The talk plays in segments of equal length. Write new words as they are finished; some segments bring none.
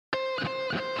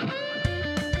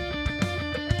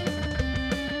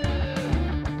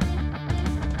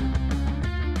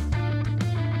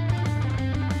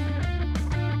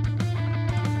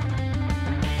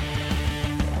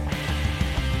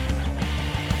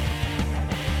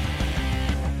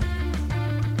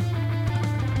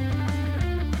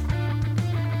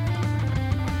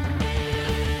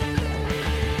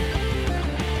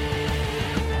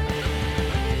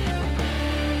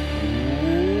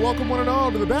welcome one and all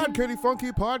to the Bad Cody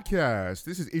Funky Podcast.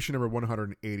 This is issue number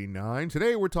 189.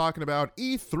 Today we're talking about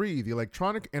E3, the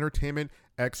Electronic Entertainment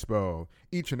Expo.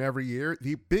 Each and every year,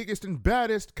 the biggest and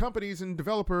baddest companies and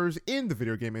developers in the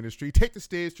video game industry take the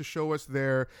stage to show us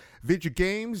their video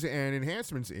games and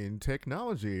enhancements in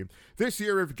technology. This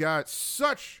year we've got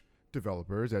such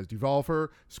developers as Devolver,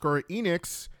 Square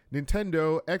Enix,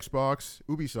 Nintendo, Xbox,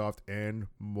 Ubisoft, and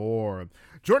more.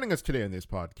 Joining us today on this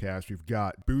podcast, we've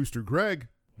got Booster Greg.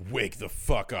 Wake the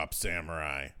fuck up,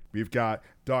 samurai. We've got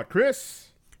Dot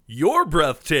Chris. You're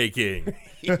breathtaking.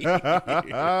 We've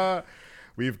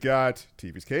got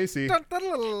TV's Casey. And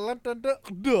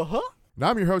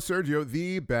I'm your host, Sergio,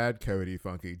 the Bad Cody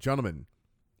Funky. Gentlemen,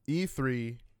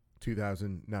 E3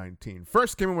 2019.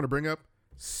 First game I want to bring up,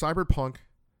 Cyberpunk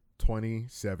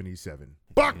 2077.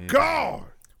 God!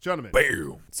 Gentlemen.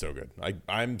 Bam. So good.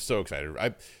 I'm so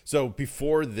excited. So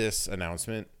before this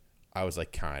announcement, I was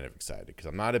like kind of excited because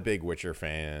I'm not a big Witcher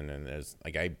fan, and there's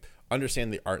like I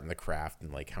understand the art and the craft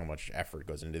and like how much effort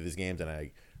goes into these games, and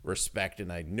I respect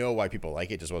and I know why people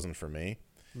like it. It just wasn't for me.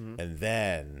 Mm-hmm. And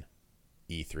then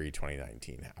E3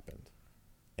 2019 happened,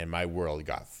 and my world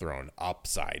got thrown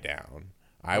upside down.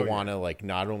 I want to like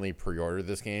not only pre-order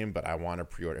this game, but I want to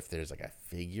pre-order if there's like a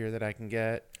figure that I can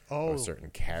get. A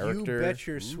certain character. You bet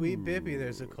your sweet bippy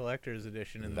there's a collector's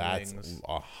edition in the wings. That's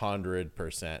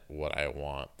 100% what I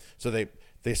want. So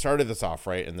they started this off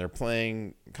right, and they're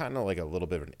playing kind of like a little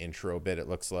bit of an intro bit. It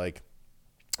looks like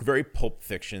very Pulp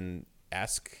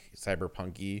Fiction-esque,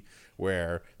 cyberpunky,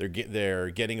 where they're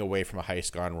getting away from a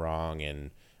heist gone wrong,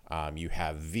 and you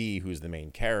have V, who's the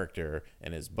main character,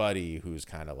 and his buddy, who's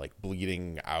kind of like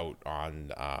bleeding out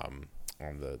on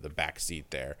the back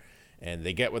seat there, and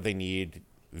they get what they need.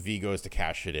 V goes to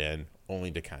cash it in, only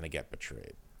to kind of get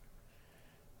betrayed.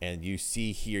 And you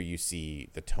see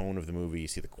the tone of the movie, you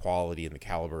see the quality and the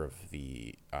caliber of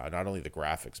the not only the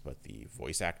graphics but the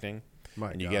voice acting.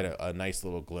 You get a nice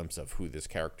little glimpse of who this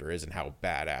character is and how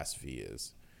badass V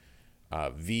is.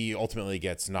 V ultimately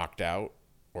gets knocked out,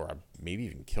 or maybe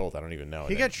even killed. I don't even know.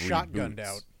 He gets shotgunned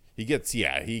out. He gets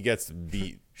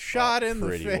beat. Shot in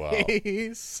the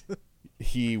face. Well.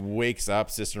 He wakes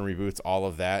up, system reboots, all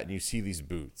of that, and you see these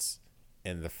boots.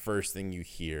 And the first thing you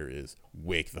hear is,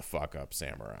 wake the fuck up,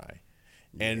 samurai.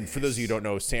 And for those of you who don't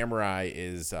know, samurai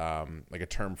is like a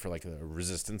term for like a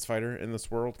resistance fighter in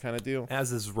this world kind of deal.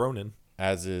 As is Ronin.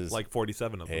 As is like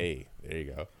 47 of them. Hey, there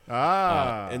you go.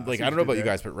 And like I don't know about you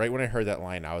guys, but right when I heard that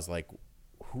line, I was like,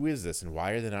 who is this? And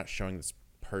why are they not showing this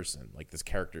person, like this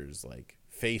character's like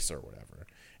face or whatever?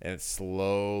 And it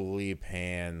slowly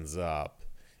pans up.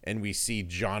 And we see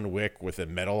John Wick with a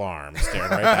metal arm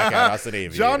staring right back at us at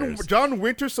Aviators. John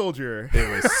Winter Soldier. It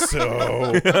was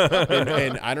so...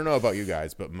 and I don't know about you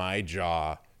guys, but my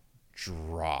jaw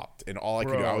dropped. And all I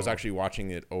could do... I was actually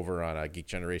watching it over on Geek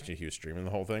Generation. He was streaming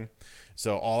the whole thing.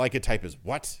 So all I could type is,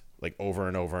 what? Like over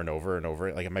and over and over and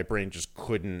over. Like my brain just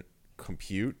couldn't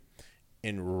compute.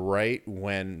 And right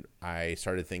when I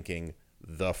started thinking...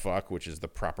 the fuck, which is the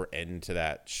proper end to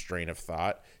that strain of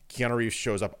thought, Keanu Reeves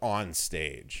shows up on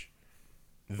stage,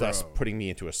 thus putting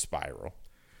me into a spiral.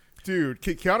 Dude,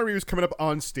 Keanu Reeves coming up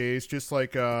on stage just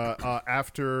like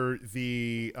after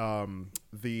the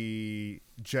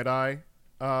Jedi,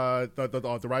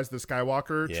 the Rise of the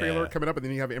Skywalker trailer coming up, and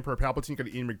then you have Emperor Palpatine, you got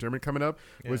Ian McDiarmid coming up.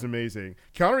 It was amazing.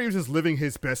 Keanu Reeves is living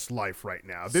his best life right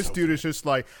now. This dude is just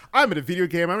like, I'm in a video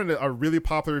game. I'm in a really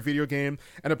popular video game.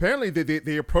 And apparently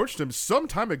they approached him some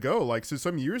time ago, like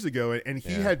some years ago, and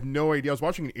he had no idea. I was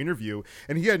watching an interview,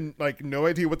 and he had like no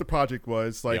idea what the project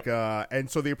was. Like, and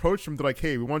so they approached him. They're like,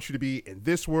 hey, we want you to be in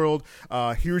this world.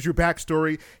 Here's your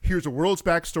backstory. Here's the world's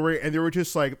backstory. And they were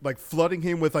just like flooding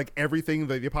him with like everything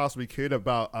that they possibly could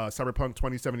about Cyberpunk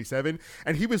 2077,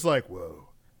 and he was like, whoa.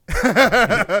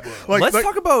 Let's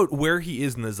talk about where he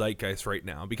is in the zeitgeist right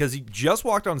now, because he just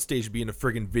walked on stage being a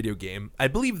friggin' video game. I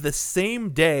believe the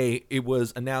same day it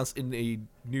was announced in a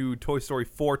new Toy Story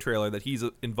 4 trailer that he's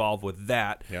involved with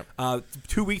that.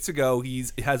 2 weeks ago, he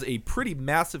has a pretty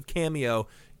massive cameo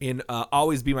in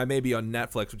Always Be My Maybe on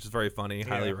Netflix, which is very funny.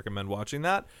 Highly recommend watching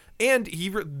that. And he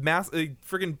a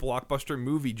friggin' blockbuster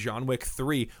movie, John Wick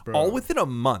 3, all within a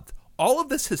month. All of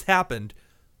this has happened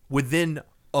within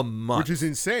a month. Which is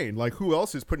insane. Like, who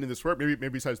else is putting in this work? Maybe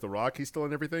besides The Rock, he's still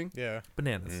in everything? Yeah.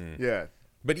 Bananas. Yeah.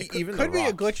 But even could the be a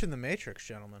Rock, glitch in the Matrix,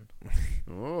 gentlemen.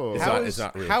 Oh, It's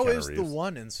not really how Keanu is the Reeves.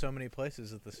 one in so many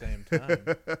places at the same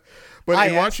time?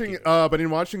 but in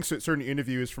watching certain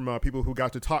interviews from people who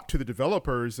got to talk to the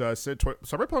developers, said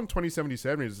Cyberpunk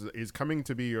 2077 is coming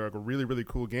to be like a really, really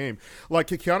cool game. Like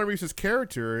Keanu Reeves'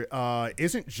 character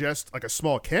isn't just like a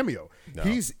small cameo;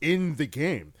 he's in the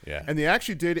game. Yeah, and they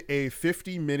actually did a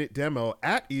 50-minute demo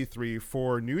at E3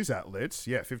 for news outlets.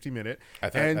 Yeah, 50-minute. I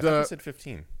thought you said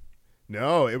 15.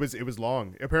 No, it was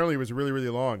long. Apparently, it was really, really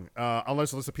long.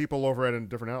 Unless the people over at a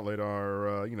different outlet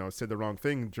are, said the wrong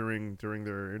thing during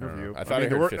their interview. I thought I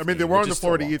heard 15, they were on the still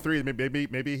floor to long. E3.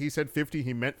 Maybe he said 50.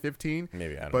 He meant 15.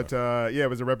 Maybe, I don't but know. it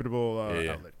was a reputable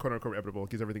outlet, quote unquote reputable.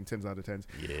 Gives everything 10s out of 10s.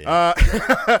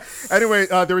 Yeah. Anyway,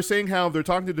 they were saying how they're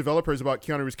talking to developers about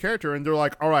Keanu Reeves' character, and they're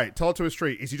like, "All right, tell it to us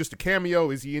straight. Is he just a cameo?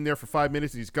 Is he in there for 5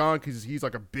 minutes and he's gone because he's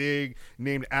like a big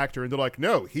named actor?" And they're like,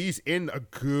 "No, he's in a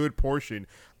good portion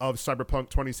of Cyberpunk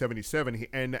 2077,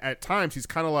 and at times he's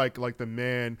kind of like the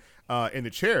man in the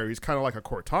chair. He's kind of like a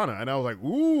Cortana." And I was like,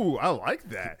 "Ooh, I like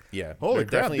that." Yeah, holy they're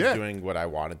crap! definitely doing what I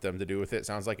wanted them to do with it.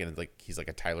 Sounds like, and like he's like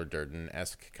a Tyler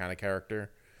Durden-esque kind of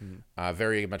character.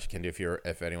 Very much akin to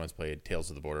if anyone's played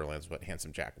Tales of the Borderlands, what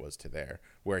Handsome Jack was to there,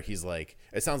 where he's like,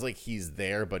 it sounds like he's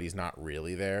there, but he's not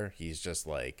really there. He's just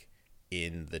like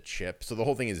in the chip. So the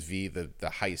whole thing is V, the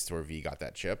heist where V got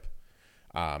that chip.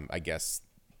 I guess.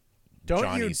 Don't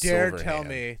Johnny you dare tell Silverhand.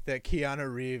 me that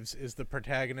Keanu Reeves is the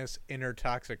protagonist's inner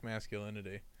toxic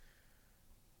masculinity.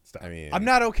 Stop. I mean, I'm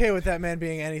not okay with that man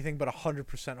being anything but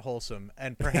 100% wholesome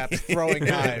and perhaps throwing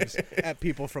knives at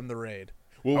people from the raid.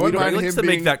 well, I we wouldn't don't. mind He likes him to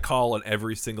make being- that call in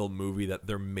every single movie that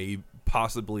there may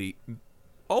possibly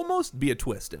almost be a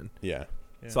twist in. Yeah.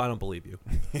 So I don't believe you.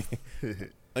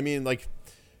 I mean, like,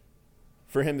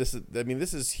 for him, this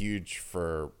is huge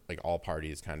for like all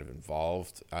parties kind of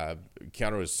involved.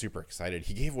 Keanu was super excited.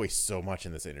 He gave away so much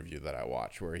in this interview that I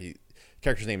watched, where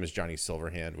character's name is Johnny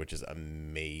Silverhand, which is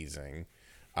amazing.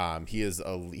 He is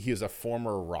a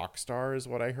former rock star, is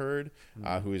what I heard,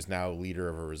 who is now leader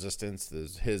of a resistance.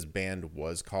 His band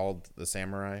was called the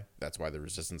Samurai. That's why the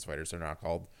resistance fighters are not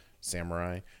called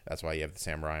Samurai. That's why you have the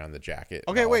samurai on the jacket.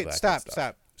 Okay, and all wait, that stop, good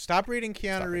stuff. stop reading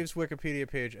Keanu Stop it. Reeves' Wikipedia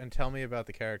page and tell me about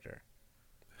the character.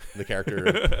 The character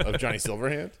of Johnny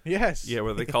Silverhand. Yes. Yeah,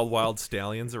 were they called Wild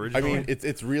Stallions I originally? mean,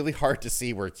 it's really hard to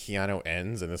see where Keanu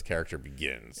ends and this character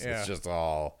begins. Yeah. It's just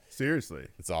all Seriously.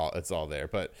 it's all there.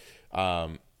 But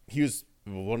he was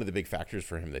one of the big factors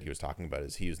for him that he was talking about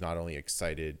is he was not only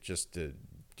excited just to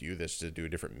do this, to do a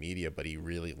different media, but he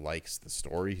really likes the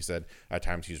story. He said at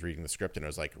times he was reading the script and it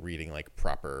was like reading like a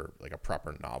proper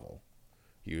novel.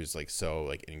 He was like so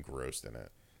like engrossed in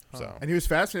it. So And he was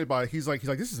fascinated by it. He's like,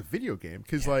 this is a video game.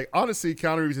 Because, like, honestly,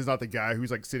 Keanu Reeves is not the guy who's,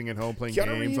 like, sitting at home playing Keanu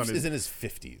games. Reeves on his, is in his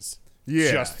 50s.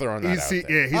 Yeah, Just throwing that out there.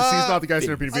 Yeah, he's not the guy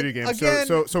sitting up playing video games. again-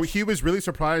 So he was really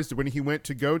surprised when he went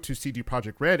to go to CD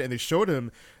Projekt Red, and they showed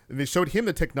him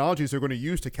the technologies they're going to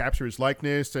use to capture his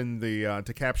likeness and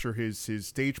to capture his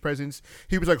stage presence.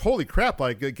 He was like, "Holy crap!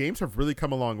 Like the games have really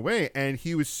come a long way." And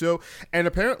he was and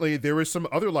apparently there was some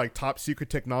other like top secret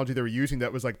technology they were using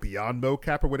that was like beyond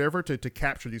mocap or whatever to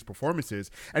capture these performances.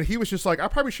 And he was just like, "I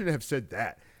probably shouldn't have said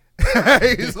that."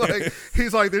 he's like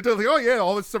they're totally, "Oh yeah,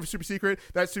 all this stuff is super secret,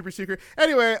 that's super secret."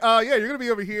 Anyway, yeah, you're gonna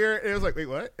be over here, and it was like, "Wait,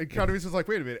 what?" And Keanu Reeves was like,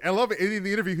 "Wait a minute." And I love it in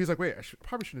the interview. He's like, "Wait,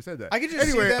 probably shouldn't have said that." I could just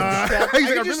anyway, see them strap- he's I like,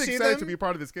 could "I'm just really see excited them- to be a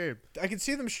part of this game." I could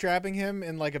see them strapping him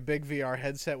in like a big VR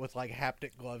headset with like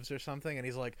haptic gloves or something, and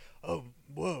he's like, "Oh,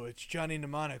 whoa, it's Johnny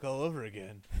Mnemonic all over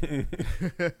again."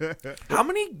 How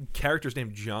many characters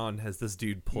named John has this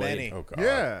dude played? Many. Oh god.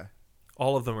 Yeah.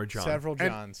 All of them are John. Several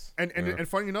Johns. And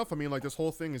funny enough, I mean, like this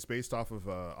whole thing is based off of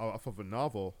a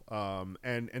novel.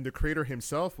 And the creator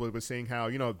himself was saying how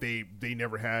they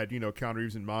never had Keanu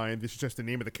Reeves in mind. This is just the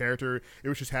name of the character. It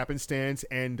was just happenstance.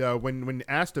 And when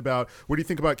asked about what do you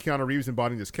think about Keanu Reeves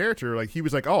embodying this character, like he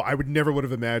was like, "Oh, I would never would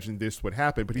have imagined this would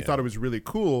happen," but he thought it was really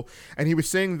cool. And he was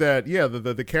saying that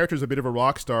the character is a bit of a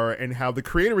rock star, and how the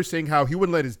creator was saying how he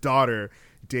wouldn't let his daughter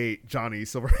date Johnny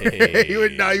Silverhand. Hey. He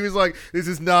would not. He was like, "This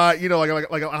is not,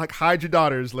 like hide your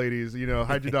daughters, ladies.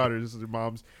 Hide your daughters, your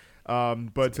moms."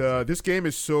 But this game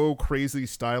is so crazily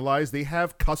stylized. They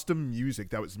have custom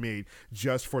music that was made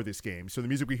just for this game. So the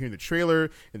music we hear in the trailer,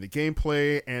 in the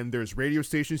gameplay, and there's radio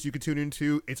stations you can tune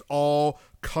into. It's all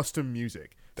custom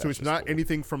music. So it's not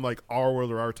anything from like our world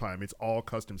or our time. It's all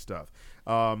custom stuff.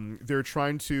 They're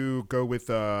trying to go with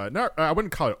I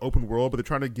wouldn't call it open world, but they're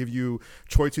trying to give you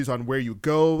choices on where you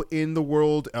go in the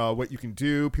world, what you can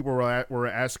do. People were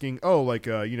asking,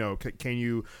 can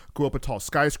you go up a tall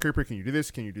skyscraper? Can you do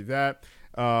this? Can you do that?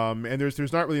 And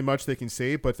there's not really much they can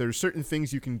say, but there's certain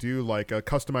things you can do, like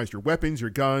customize your weapons, your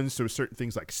guns. So certain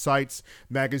things like sights,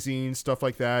 magazines, stuff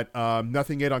like that.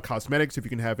 Nothing yet on cosmetics, if you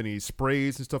can have any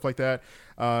sprays and stuff like that.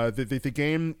 The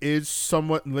game is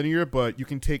somewhat linear, but you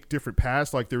can take different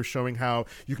paths. Like they were showing how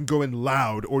you can go in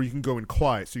loud or you can go in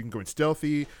quiet. So you can go in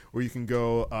stealthy or you can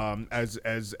go as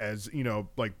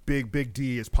like big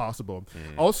D as possible.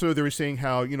 Also, they were saying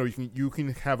how you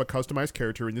can have a customized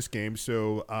character in this game.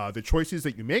 So the choices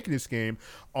that you make in this game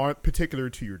aren't particular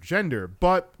to your gender,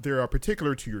 but they are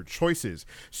particular to your choices.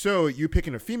 So you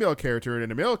picking a female character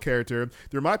and a male character,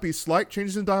 there might be slight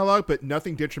changes in dialogue, but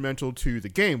nothing detrimental to the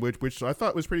game, which I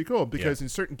thought was pretty cool, because in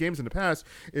certain games in the past,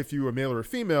 if you were male or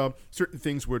female, certain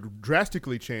things would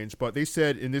drastically change, but they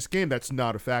said in this game that's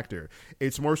not a factor.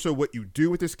 It's more so what you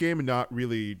do with this game and not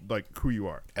really like who you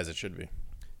are. As it should be.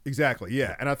 Exactly,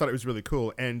 yeah, and I thought it was really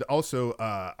cool. And also,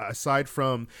 aside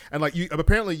from, and like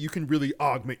apparently you can really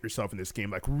augment yourself in this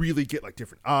game, like really get like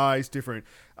different eyes, different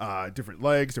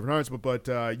legs, different arms.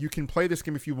 But you can play this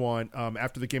game if you want.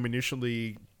 After the game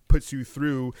initially puts you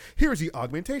through, here's the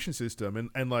augmentation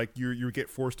system, and like you get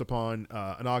forced upon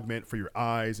an augment for your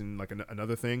eyes and like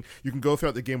another thing. You can go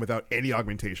throughout the game without any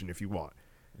augmentation if you want.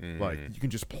 Like you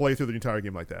can just play through the entire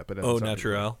game like that. But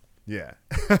natural. Yeah.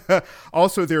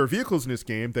 Also, there are vehicles in this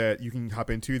game that you can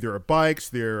hop into. There are bikes,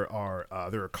 there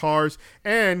are cars,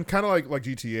 and kind of like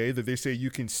GTA, that they say you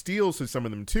can steal some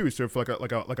of them too. So if like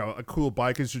a cool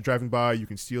bike is just driving by, you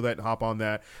can steal that and hop on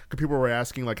that. Because people were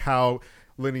asking like how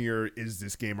linear is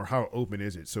this game or how open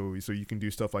is it? So you can do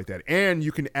stuff like that, and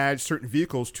you can add certain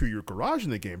vehicles to your garage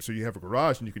in the game. So you have a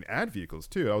garage and you can add vehicles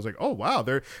too. I was like, oh wow,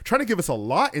 they're trying to give us a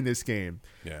lot in this game.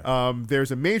 Yeah.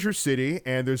 There's a major city,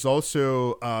 and there's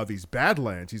also these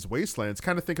badlands, these wastelands.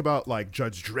 Kind of think about like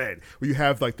Judge Dredd, where you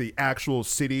have like the actual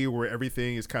city where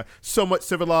everything is kind of somewhat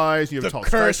civilized. You have tall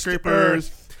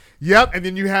skyscrapers. Yep, and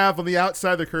then you have on the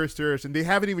outside the cursed earth, and they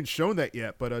haven't even shown that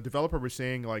yet. But a developer was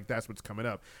saying like that's what's coming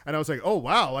up, and I was like, oh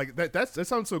wow, like that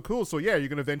sounds so cool. So yeah, you're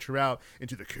gonna venture out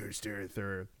into the cursed earth,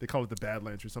 or they call it the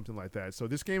Badlands or something like that. So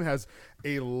this game has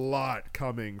a lot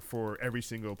coming for every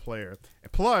single player.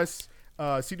 And plus,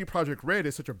 CD Projekt Red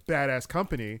is such a badass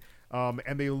company.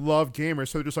 And they love gamers,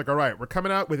 so they're just like, all right, we're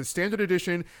coming out with a standard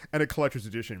edition and a collector's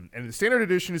edition, and the standard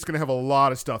edition is going to have a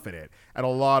lot of stuff in it and a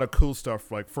lot of cool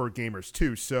stuff like for gamers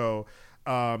too. So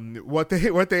what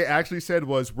they actually said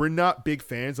was, we're not big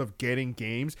fans of getting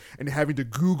games and having to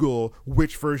Google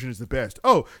which version is the best.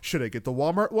 Oh, should I get the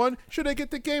Walmart one? Should I get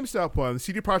the GameStop one? The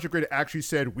CD Projekt Red actually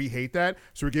said, we hate that,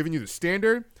 so we're giving you the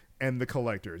standard and the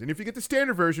collectors. And if you get the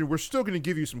standard version, we're still going to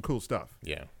give you some cool stuff.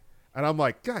 Yeah. And I'm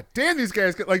like, God damn, these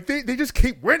guys, like, they just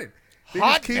keep winning.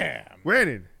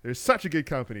 Winning. They're such a good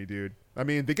company, dude. I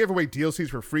mean, they give away DLCs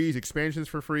for free, expansions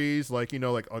for free, like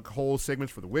whole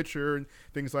segments for The Witcher and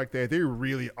things like that. They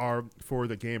really are for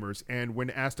the gamers. And when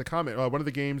asked to comment, one of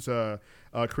the game's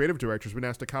creative directors, when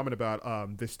asked to comment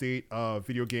about the state of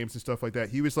video games and stuff like that,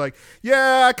 he was like,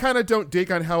 yeah, I kind of don't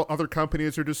dig on how other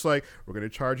companies are just like, we're going to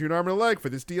charge you an arm and a leg for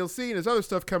this DLC and there's other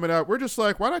stuff coming out. We're just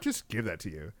like, why not just give that to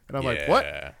you? And I'm like,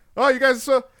 what? Oh, you guys are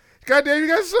so, goddamn, you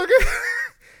guys are so good.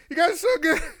 You guys are so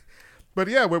good. But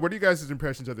yeah, what are you guys'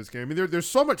 impressions of this game? I mean, there's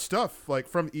so much stuff like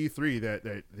from E3 that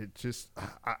it just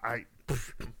I.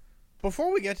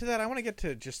 Before we get to that, I want to get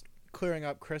to just clearing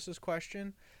up Chris's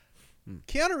question.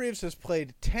 Keanu Reeves has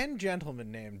played 10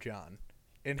 gentlemen named John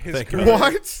in his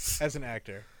career as an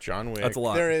actor. John Wick. That's a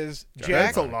lot. There is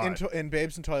Jack in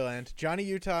Babes in Toyland, Johnny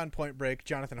Utah in Point Break,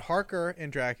 Jonathan Harker in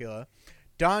Dracula,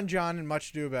 Don John in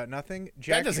Much Ado About Nothing.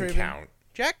 Jack that doesn't Traven, count.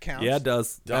 Jack counts. Yeah, it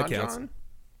does. Don that counts. John?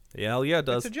 Yeah, it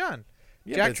does. It's a John.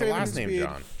 Yeah, Jack but it's a Traven last in name Speed,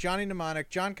 John. Johnny Mnemonic,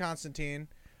 John Constantine,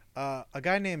 a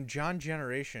guy named John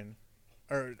Generation,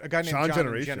 or a guy named John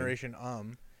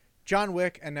Generation. John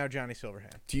Wick, and now Johnny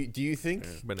Silverhand. Do you think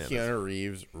Bananas. Keanu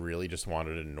Reeves really just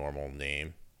wanted a normal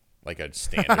name, like a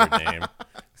standard name?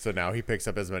 So now he picks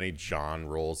up as many John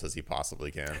roles as he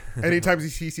possibly can. Anytime he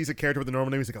sees a character with a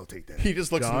normal name, he's like, I'll take that. He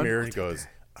just looks in John? the mirror and he goes,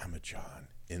 I'm a John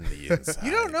in the inside.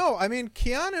 You don't know. I mean,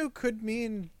 Keanu could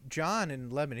mean John in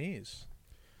Lebanese.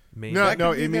 Maybe. No, That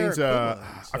could be it their means equivalent,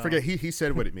 I forget. He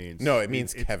said what it means. No, it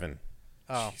means Kevin.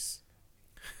 Oh. Jeez.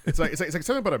 It's like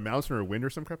something about a mountain or a wind or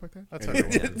some crap like that. That's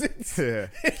Anyway.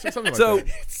 Yeah, something like So that.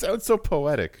 It sounds so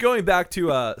poetic. going back to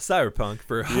Cyberpunk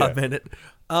for a hot minute,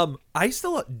 I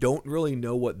still don't really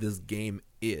know what this game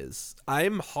is.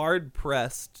 I'm hard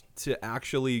pressed to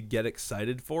actually get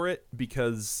excited for it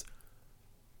because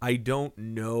I don't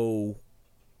know.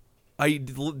 I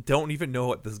don't even know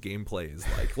what this gameplay is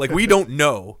like. Like, we don't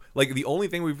know. Like, the only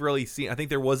thing we've really seen, I think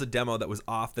there was a demo that was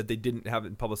off that they didn't have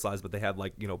it publicized, but they had,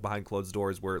 like, behind closed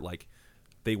doors where, like,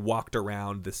 they walked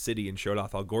around the city and showed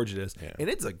off how gorgeous it is. Yeah. And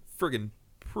it's a friggin'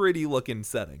 pretty looking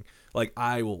setting. Like,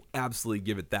 I will absolutely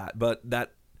give it that. But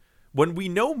that when we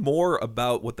know more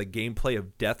about what the gameplay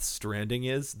of Death Stranding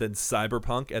is than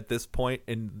Cyberpunk at this point,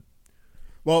 and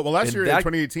last year in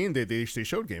 2018 they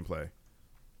showed gameplay.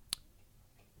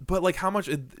 But like, how much?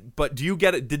 But do you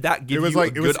get it? Did that give you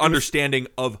a good understanding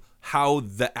of how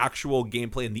the actual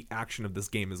gameplay and the action of this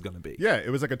game is going to be? Yeah, it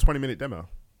was like a 20-minute demo.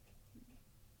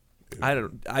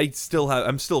 I'm still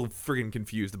freaking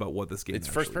confused about what this game is.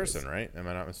 It's first person, right? Am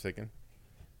I not mistaken?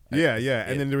 Yeah.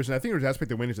 And then there was an aspect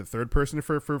that went into third person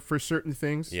for certain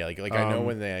things. Yeah, like I know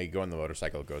when they go on the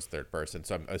motorcycle, it goes third person.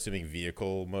 So I'm assuming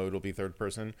vehicle mode will be third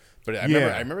person. But I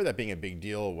remember that being a big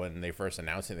deal when they first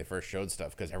announced it, they first showed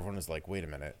stuff, because everyone was like, wait a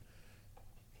minute.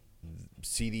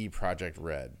 CD Projekt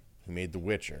Red, who made The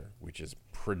Witcher, which is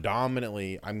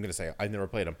predominantly, I'm going to say, I've never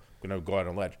played them, I'm going to go out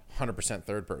on a ledge, 100%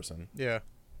 third person. Yeah.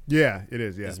 Yeah, it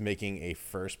is. Yeah, is making a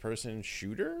first-person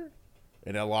shooter,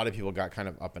 and a lot of people got kind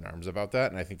of up in arms about that.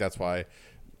 And I think that's why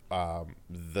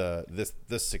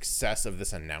the success of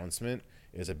this announcement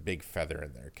is a big feather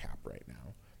in their cap right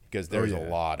now, because there's a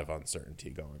lot of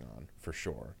uncertainty going on for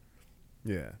sure.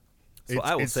 Yeah. So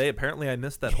I will say, apparently, I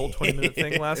missed that whole 20-minute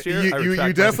thing last year.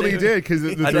 You definitely did, because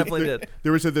I definitely did.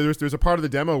 There was a part of the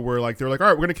demo where like they were like, all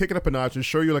right, we're gonna kick it up a notch and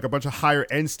show you like a bunch of higher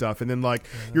end stuff, and then like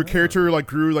your character like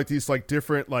grew like these like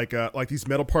different like these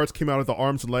metal parts came out of the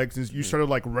arms and legs, and you started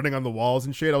like running on the walls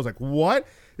and shit. I was like, what?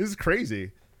 This is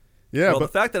crazy. Yeah, well, but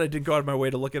the fact that I didn't go out of my way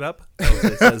to look it up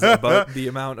says about the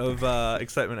amount of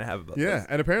excitement I have about this. Yeah,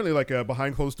 and apparently, like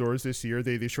behind closed doors this year,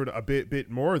 they showed a bit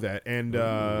more of that, and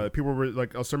people were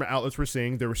like, certain outlets were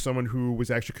saying there was someone who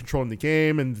was actually controlling the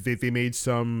game, and they made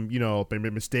some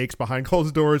mistakes behind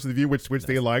closed doors of the view, which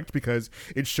they liked, because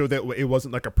it showed that it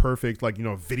wasn't like a perfect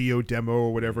video demo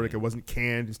or whatever, like it wasn't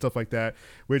canned and stuff like that,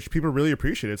 which people really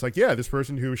appreciate. It's like, yeah, this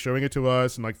person who was showing it to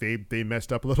us, and like they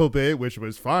messed up a little bit, which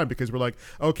was fine, because we're like,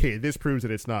 okay, this proves that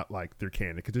it's not like they're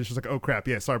canon, because it's just like, oh crap,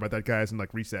 yeah, sorry about that, guys, and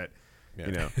like reset.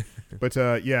 But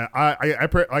I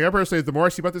personally, the more I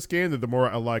see about this game, the more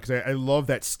I like, because I love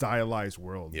that stylized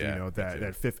world.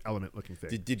 That Fifth Element looking thing.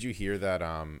 Did you hear that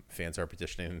fans are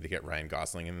petitioning to get Ryan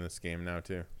Gosling in this game now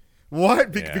too?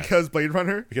 What? Because Blade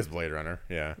Runner? Because Blade Runner,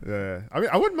 yeah. I mean,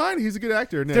 I wouldn't mind. He's a good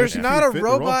actor. There's not a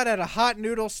robot at a hot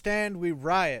noodle stand. We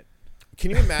riot.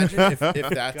 Can you imagine if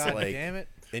that's like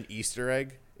an Easter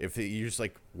egg? If you just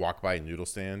like walk by a noodle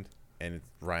stand and it's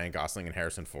Ryan Gosling and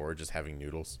Harrison Ford just having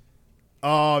noodles.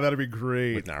 Oh, that'd be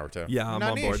great. With Naruto. Yeah, I'm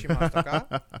on board.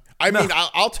 I mean,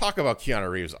 I'll talk about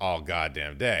Keanu Reeves all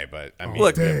goddamn day, but I mean,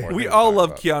 look, we all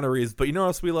love Keanu Reeves, but you know what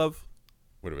else we love?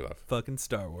 What do we love? Fucking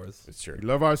Star Wars. It's true. We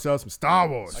love ourselves some Star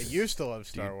Wars. I used to love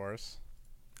Star Wars.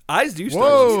 I do still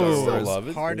love Star Wars. Love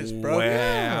it. Heart is broken.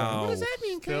 Wow. What does that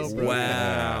mean?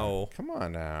 Wow. Come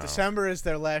on now. December is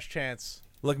their last chance.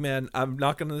 Look, man, I'm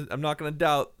not gonna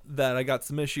doubt that I got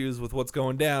some issues with what's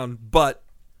going down, but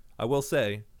I will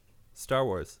say, Star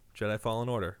Wars Jedi Fallen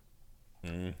Order.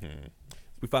 Mm-hmm.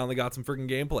 We finally got some freaking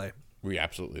gameplay. We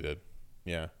absolutely did.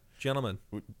 Yeah, gentlemen,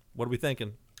 what are we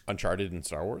thinking? Uncharted and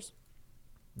Star Wars.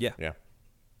 Yeah.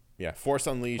 Force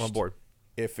Unleashed. I'm on board.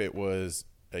 If it was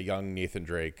a young Nathan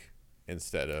Drake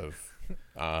instead of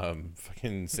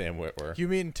fucking Sam Witwer. You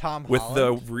mean Tom with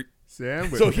Holland?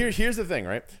 So here's the thing,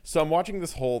 right? So I'm watching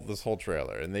this whole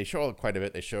trailer, and they show quite a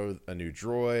bit. They show a new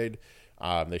droid.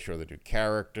 They show the new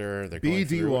character. They're going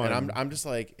through, and I'm just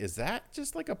like, is that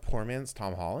just like a poor man's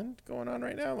Tom Holland going on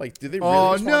right now? Like, do they really?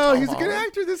 Oh no, he's Tom a good Holland?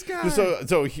 actor. This guy.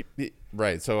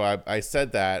 So I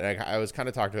said that, and I was kind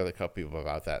of talking to a couple people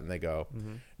about that, and they go,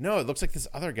 no, it looks like this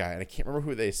other guy, and I can't remember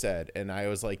who they said, and I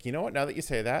was like, you know what? Now that you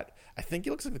say that, I think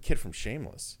he looks like the kid from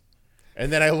Shameless. And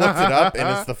then I looked it up, and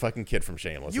it's the fucking kid from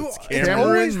Shameless. It's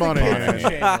Cameron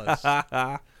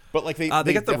Monaghan. But like they got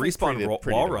the Respawn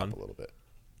wall run a little bit.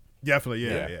 Definitely,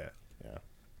 yeah.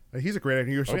 He's a great actor.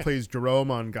 He also plays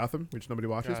Jerome on Gotham, which nobody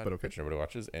watches, but okay. Which nobody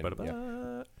watches. And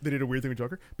they did a weird thing with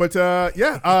Joker. But So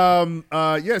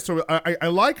I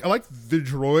like the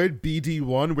droid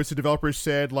BD1, which the developers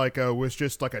said was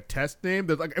just like a test name.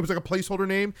 That it was like a placeholder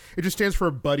name. It just stands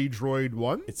for Buddy Droid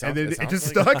 1, and then it just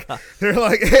stuck. They're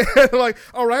like,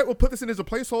 all right, we'll put this in as a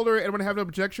placeholder. Anyone have no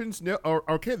objections? No,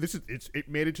 okay. It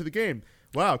made it to the game.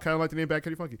 Wow, kind of like the name Bad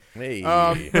Kitty Funky. Hey.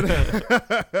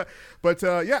 But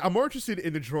I'm more interested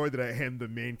in the droid than I am the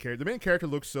main character. The main character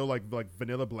looks so like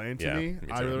vanilla bland to me.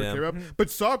 I really don't care about.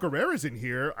 But Saw Gerrera's in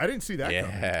here. I didn't see that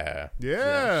coming.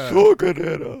 Yeah. Saw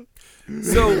Gerrera.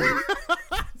 So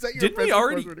didn't we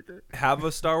already have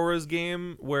a Star Wars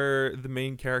game where the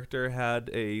main character had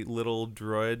a little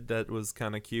droid that was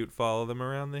kind of cute, follow them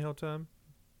around the whole time?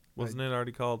 Wasn't it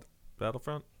already called?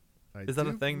 Battlefront? Is that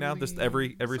a thing now? Just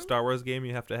every Star Wars game,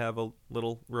 you have to have a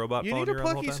little robot. You need a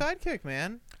plucky sidekick,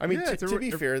 man. I mean, to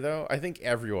be fair though, I think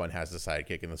everyone has a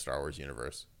sidekick in the Star Wars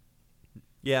universe.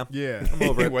 Yeah, I'm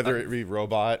over it. Whether it be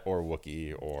robot or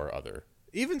Wookiee or other.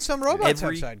 Even some robots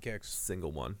have sidekicks.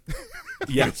 Single one.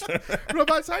 Yeah,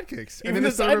 robot sidekicks. Even the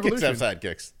sidekicks have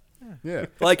sidekicks. Yeah,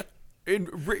 like.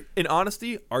 In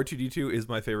honesty, R2-D2 is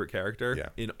my favorite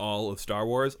character in all of Star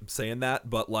Wars. I'm saying that,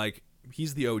 but like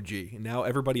he's the OG, and now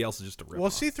everybody else is just a rip.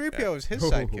 Well, C-3PO is his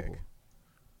sidekick.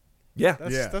 Yeah,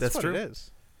 that's what true. it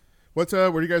is. What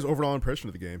are you guys' overall impression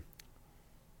of the game?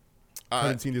 I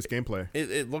haven't seen this gameplay.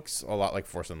 It looks a lot like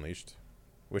Force Unleashed,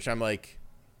 which I'm like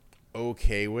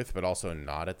okay with, but also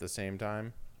not at the same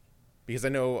time. Because I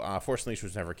know Force Unleashed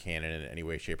was never canon in any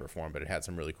way, shape, or form, but it had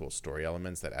some really cool story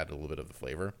elements that added a little bit of the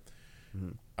flavor.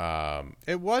 Mm-hmm.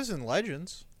 It was in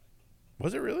Legends.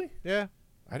 Was it really? Yeah.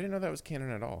 I didn't know that was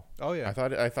canon at all. Oh yeah. I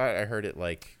thought I heard it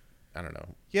like, I don't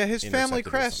know. Yeah, his family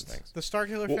crest, the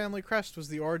Starkiller family crest, was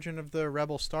the origin of the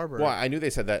Rebel Starbird. Well, I knew they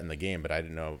said that in the game, but I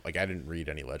didn't know. Like, I didn't read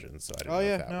any Legends, so I didn't know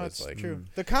if that was like true.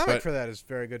 The comic for that is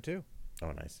very good too.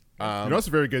 Oh, nice. You're also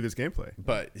very good at this gameplay,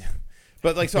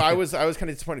 but like, so I was kind of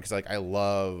disappointed because like I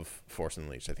love Force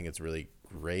Unleashed. I think it's really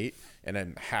great, and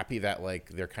I'm happy that like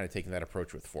they're kind of taking that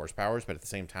approach with Force powers. But at the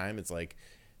same time, it's like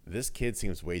this kid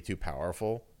seems way too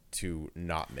powerful to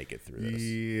not make it through this.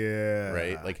 Yeah.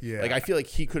 Right? Like I feel like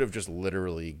he could have just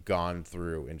literally gone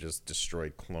through and just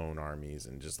destroyed clone armies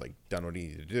and just like done what he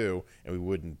needed to do, and we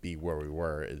wouldn't be where we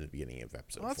were at the beginning of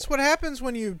episode 4. That's what happens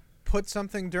when you put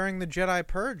something during the Jedi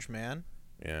Purge, man.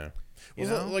 Yeah.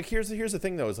 Well, like here's the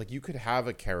thing though, is like you could have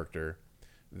a character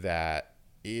that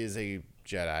is a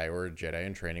Jedi or a Jedi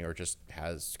in training or just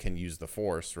can use the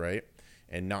Force, right?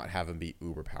 And not have him be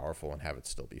uber powerful and have it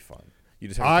still be fun. You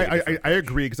just have I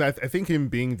agree, because I think him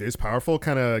being this powerful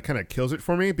kind of kills it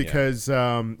for me, because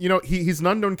he's an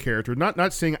unknown character.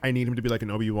 Not saying I need him to be like an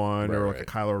Obi-Wan or like a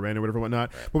Kylo Ren or whatever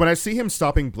whatnot. But when I see him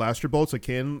stopping blaster bolts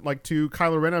akin like to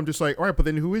Kylo Ren, I'm just like, all right, but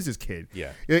then who is this kid?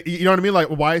 Yeah, you know what I mean? Like,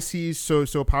 why is he so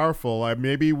powerful?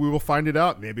 Maybe we will find it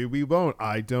out. Maybe we won't.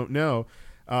 I don't know.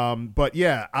 But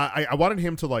yeah, I wanted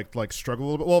him to like struggle a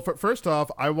little bit. Well, first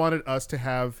off, I wanted us to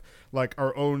have like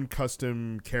our own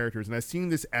custom characters, and I've seen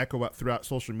this echo out throughout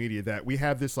social media that we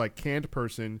have this like canned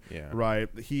person, right?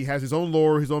 He has his own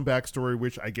lore, his own backstory,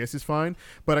 which I guess is fine.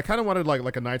 But I kind of wanted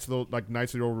like a Knights of the Old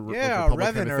Republic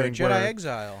Revan kind of or thing, a Jedi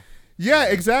Exile. Yeah,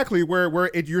 exactly. Where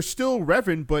you're still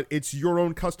Revan, but it's your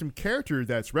own custom character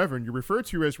that's Revan. You're referred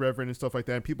to as Revan and stuff like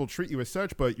that. And people treat you as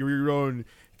such, but you're your own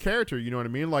character. You know what I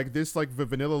mean? Like this, like the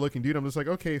vanilla looking dude. I'm just like,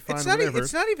 okay, fine, whatever.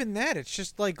 It's not even that. It's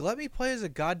just like, let me play as a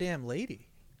goddamn lady.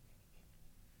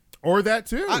 Or that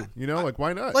too. Like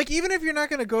why not? Like, even if you're not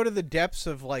going to go to the depths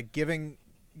of like giving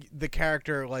the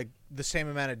character like the same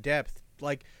amount of depth,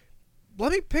 like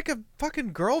let me pick a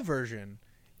fucking girl version.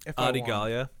 If Adi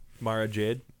Gallia, Mara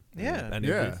Jade. Yeah.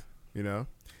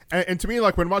 And to me,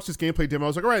 like when I watched this gameplay demo, I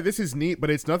was like, all right, this is neat,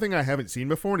 but it's nothing I haven't seen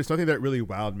before, and it's nothing that really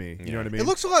wowed me. You know what I mean? It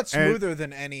looks a lot smoother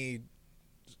than any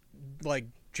like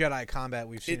Jedi combat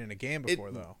we've seen in a game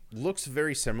before, though. Looks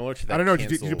very similar to that. I don't know.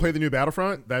 Did you play the new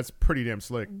Battlefront? That's pretty damn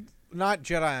slick. Not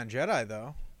Jedi on Jedi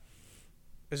though.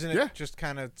 Isn't it just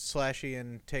kind of slashy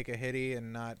and take a hitty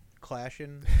and not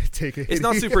clashing? It's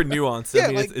not super nuanced.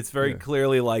 I mean, it's very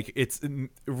clearly like it's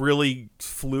really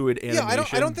fluid animation,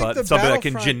 I don't think but the something that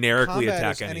can generically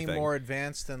attack is anything. any more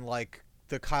advanced than like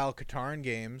the Kyle Katarn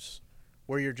games,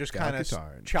 where you're just kind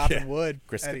of chopping wood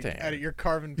at you're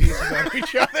carving pieces out of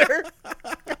each other.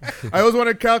 I always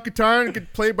wanted Kyle Katarn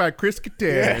get played by Chris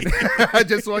Kattan.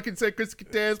 Just so I can say Chris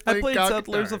Kattan's playing I played Kyle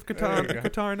Settlers Katarn. of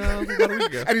Catan about a week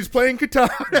ago. And he's playing Katarn.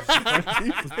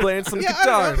 He's playing some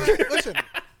Katarn. Listen,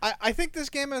 I think this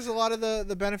game has a lot of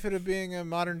the benefit of being a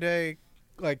modern day,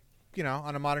 like,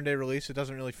 on a modern day release. It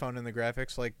doesn't really phone in the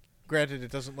graphics. Like, granted,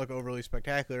 it doesn't look overly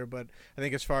spectacular, but I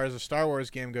think as far as a Star Wars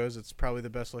game goes, it's probably the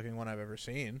best looking one I've ever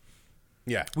seen.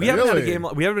 Yeah, we haven't had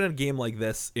a game like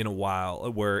this in a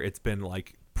while, where it's been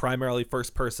like primarily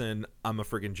first person. I'm a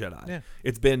freaking Jedi. Yeah.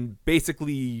 It's been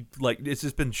basically like it's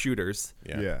just been shooters.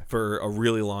 For a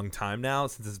really long time now,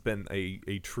 since it's been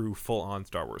a true full on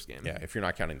Star Wars game. Yeah, if you're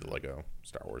not counting the Lego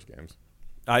Star Wars games,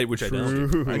 which I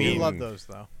don't. I mean, love those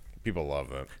though. People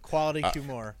love it. Quality Q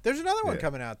more. There's another one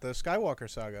coming out, the Skywalker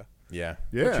Saga. Yeah.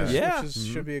 Which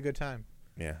should be a good time.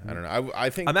 Yeah, I don't know.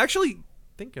 I think I'm actually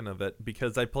thinking of it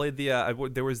because I played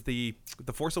there was the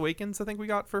Force Awakens. I think we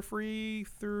got for free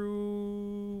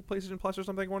through PlayStation Plus or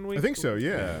something one week. I think so.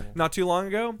 Yeah. Not too long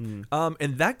ago.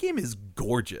 And that game is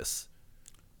gorgeous.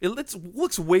 It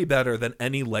looks way better than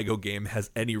any Lego game has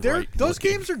any right. Those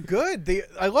games are good.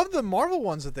 I love the Marvel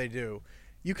ones that they do.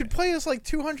 You could play as like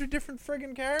 200 different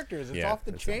friggin' characters. It's off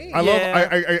the chain. I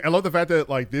love the fact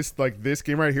that this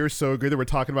game right here is so good that we're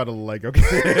talking about a Lego game.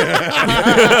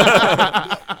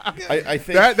 I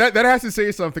think that has to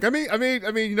say something. I mean,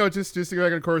 just to go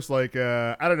back, of course, I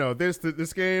don't know.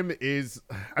 This game is.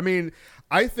 I mean,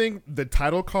 I think the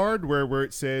title card where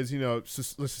it says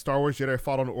Star Wars Jedi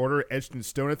Fallen Order etched in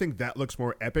stone. I think that looks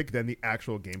more epic than the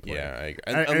actual gameplay. Yeah,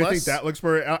 I think that looks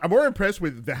more. I'm more impressed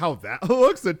with how that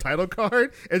looks, the title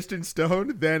card etched in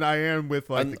stone, than I am with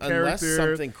the character. Unless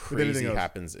something crazy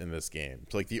happens in this game.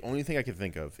 So, the only thing I can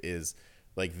think of is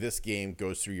this game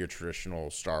goes through your traditional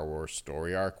Star Wars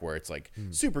story arc where it's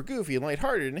super goofy and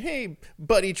lighthearted, and hey,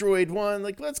 buddy droid one,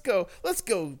 let's go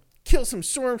kill some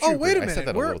stormtroopers. Oh, wait a I said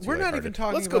minute. that We're not even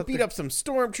talking. Let's go beat up some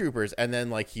stormtroopers, and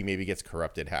then he maybe gets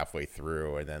corrupted halfway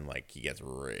through, and then he gets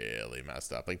really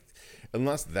messed up.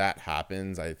 Unless that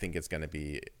happens, I think it's going to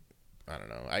be. I don't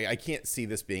know. I can't see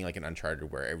this being an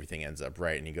Uncharted where everything ends up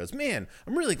right, and he goes, "Man,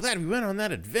 I'm really glad we went on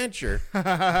that adventure."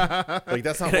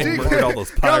 That's not what murdered all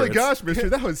those pirates. Golly gosh, mister,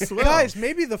 that was swell. Guys,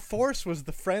 maybe the Force was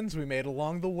the friends we made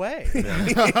along the way.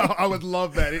 I would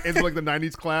love that. It's the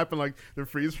 '90s clap and the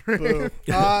freeze frame.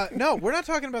 No, we're not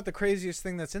talking about the craziest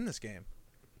thing that's in this game.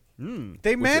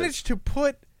 They managed to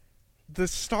put the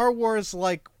Star Wars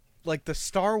like the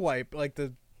star wipe,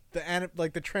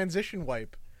 the transition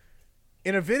wipe,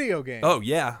 in a video game. Oh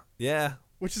yeah, yeah.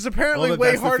 Which is apparently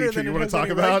way harder than you it want has to talk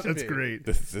any right about. to That's be. great.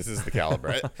 This is the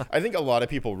caliber. I think a lot of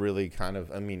people really kind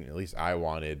of. I mean, at least I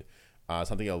wanted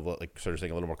something a little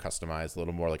more customized, a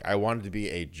little more I wanted to be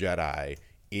a Jedi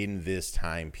in this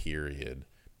time period,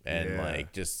 and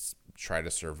just try to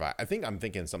survive. I'm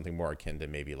thinking something more akin to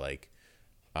maybe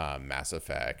Mass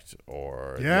Effect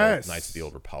or Knights of the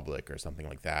Old Republic or something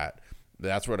like that.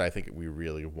 That's what I think we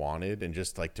really wanted, and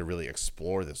just to really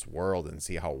explore this world and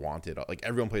see how wanted.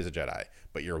 Everyone plays a Jedi,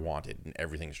 but you're wanted, and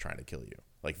everything's trying to kill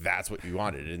you. That's what you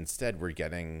wanted. Instead, we're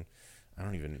getting, I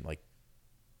don't even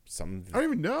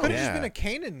know. Could have just been a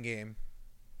Kanan game.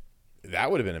 That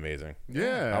would have been amazing.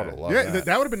 Yeah, I would have loved that.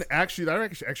 That would have been actually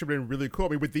been really cool. I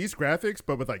mean, with these graphics,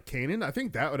 but with Kanan, I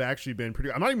think that would actually been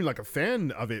pretty. I'm not even a fan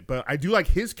of it, but I do like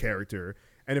his character.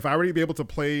 And if I were to be able to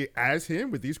play as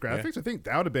him with these graphics, I think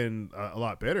that would have been a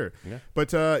lot better. Yeah.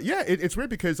 But it's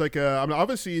weird because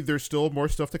obviously there's still more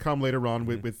stuff to come later on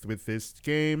with this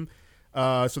game.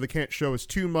 So they can't show us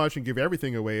too much and give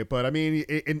everything away. But I mean,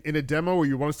 in a demo where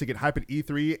you want us to get hype at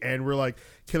E3 and we're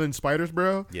killing spiders,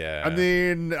 bro. Yeah. I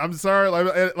mean, I'm sorry. When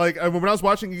I was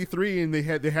watching E3 and they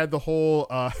had the whole.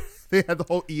 They had the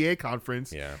whole EA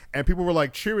conference, and people were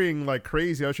cheering like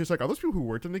crazy. I was just are those people who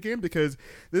worked in the game? Because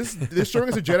this showing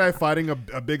us a Jedi fighting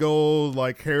a big old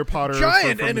Harry Potter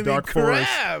giant from enemy the Dark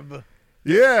crab. Forest.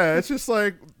 Yeah, it's just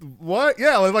what?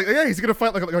 Yeah, he's gonna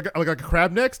fight like a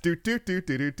crab next. Do.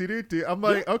 I'm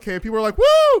okay. People are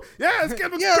woo! Yeah, this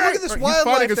game looks great. Look at this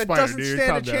wildlife that doesn't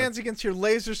stand a chance against your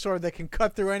laser sword that can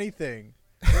cut through anything.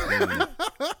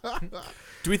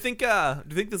 Do we think? Do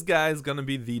you think this guy is gonna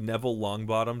be the Neville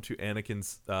Longbottom to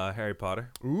Anakin's Harry Potter?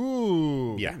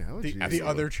 Ooh, yeah, the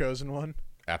other chosen one.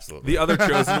 Absolutely, the other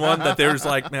chosen one that there's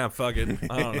nah, fuck it,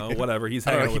 I don't know, whatever. He's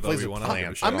hanging out with Obi-Wan.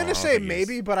 I'm gonna say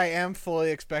maybe, but I am fully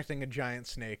expecting a giant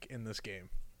snake in this game.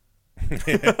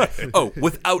 Oh,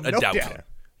 without a doubt.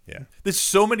 Yeah. There's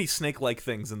so many snake-like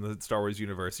things in the Star Wars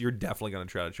universe. You're definitely gonna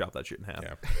try to chop that shit in half.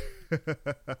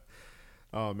 Yeah.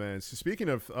 Oh man! So speaking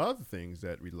of other things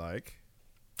that we like.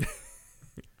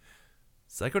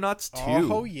 Psychonauts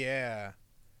 2. Oh yeah,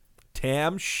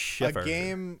 Tam Schiffer. A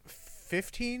game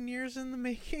 15 years in the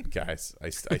making. Guys, I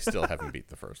still haven't beat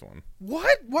the first one.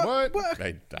 What?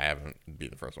 I haven't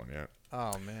beat the first one yet.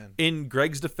 Oh man. In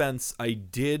Greg's defense, I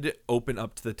did open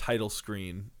up to the title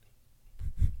screen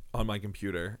on my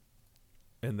computer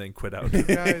and then quit out.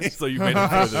 Guys, so you made it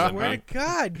further than swear me. to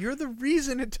God, you're the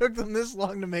reason it took them this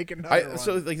long to make another one.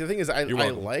 So the thing is, I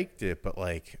liked it, but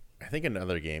I think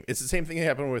another game. It's the same thing that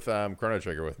happened with Chrono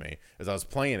Trigger with me. As I was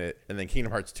playing it, and then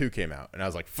Kingdom Hearts 2 came out, and I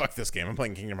was like, "Fuck this game! I'm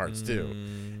playing Kingdom Hearts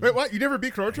 2." Wait, what? You never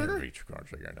beat Chrono Trigger? I never beat Chrono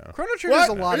Trigger, no. Chrono Trigger is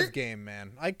a lot of game,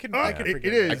 man. I could forget. It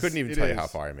is. I couldn't even tell you how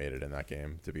far I made it in that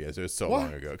game. To be honest, it was so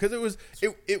long ago. Because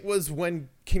it was when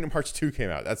Kingdom Hearts 2 came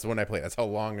out. That's when I played. That's how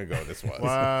long ago this was.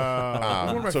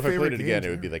 Wow. So if I played it again, it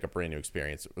would be a brand new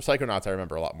experience. Psychonauts, I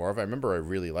remember a lot more of. I remember I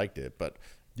really liked it, but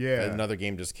another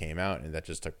game just came out, and that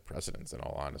just took precedence. In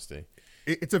all honesty.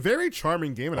 It's a very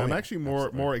charming game, and I'm actually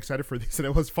more excited for this than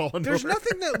it was Fallen Order. There's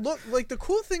nothing that look like the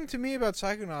cool thing to me about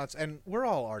Psychonauts, and we're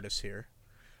all artists here,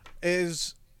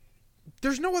 is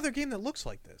there's no other game that looks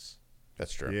like this.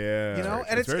 That's true. Yeah, you know,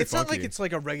 and it's not like funky. it's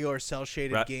like a regular cell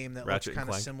shaded game that looks kind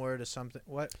of similar to something.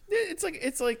 What? It's You not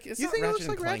think it looks Ratchet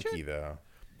and like Clanky Ratchet? though.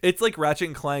 It's like Ratchet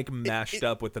and Clank mashed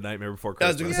up with The Nightmare Before I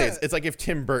was Christmas. going to say, it's like if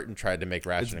Tim Burton tried to make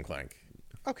Ratchet and Clank.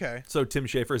 Okay, So Tim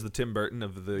Schafer is the Tim Burton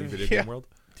of the video Yeah. game world.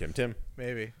 Tim.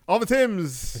 maybe. All the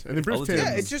Tims and then Bruce All the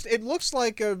Tims. Tims. Yeah, it looks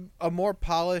like a more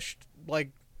polished,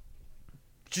 like,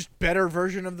 just better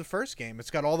version of the first game.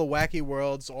 It's got all the wacky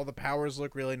worlds, all the powers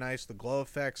look really nice, the glow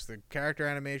effects, the character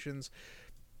animations.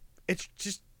 It's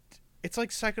like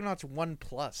Psychonauts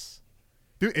 1+.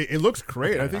 Dude, it looks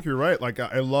great. I think you're right. Like,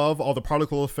 I love all the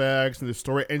particle effects and the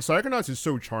story. And Psychonauts is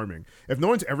so charming. If no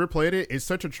one's ever played it, it's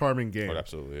such a charming game. It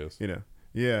absolutely is. You know?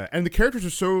 Yeah. And the characters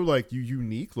are so, like,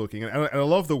 unique looking. And I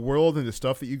love the world and the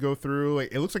stuff that you go through. Like,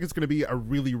 it looks like it's going to be a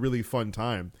really, really fun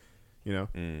time. You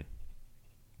know?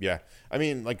 Yeah. I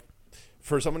mean, like,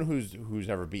 for someone who's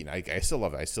never beaten, I still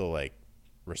love it. I still, like,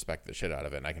 respect the shit out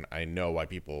of it. And I know why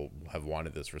people have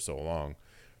wanted this for so long.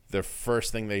 The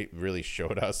first thing they really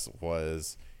showed us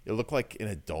was it looked like an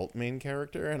adult main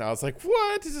character, and I was like,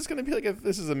 "What is this going to be like?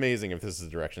 This is amazing. If this is the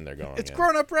direction they're going, It's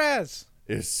grown-up Raz.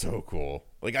 It's so cool.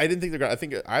 Like I didn't think they're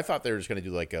gonna. I thought they were just going to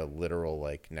do like a literal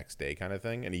like next day kind of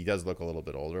thing, and he does look a little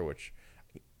bit older, which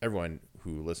everyone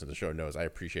who listens to the show knows I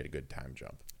appreciate a good time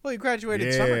jump. Well, he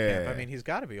graduated summer camp. Yeah. I mean, he's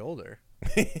got to be older.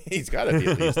 He's got to be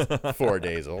at least 4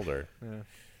 days older.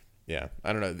 Yeah,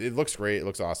 I don't know. It looks great. It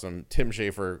looks awesome. Tim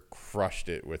Schafer crushed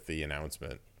it with the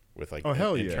announcement, with like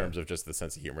in terms of just the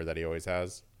sense of humor that he always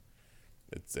has.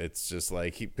 It's just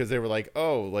like because they were like,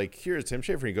 oh, like here's Tim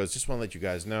Schafer. He goes, just want to let you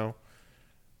guys know,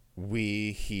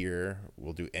 we here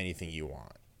will do anything you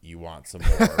want. You want some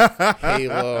more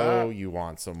Halo? You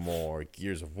want some more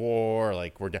Gears of War?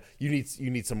 Like you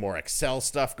need some more Excel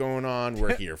stuff going on.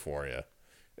 We're here for you.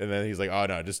 And then he's like, oh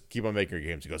no, just keep on making your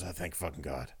games. He goes, oh thank fucking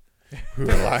God. Who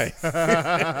am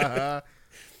I?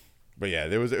 But yeah,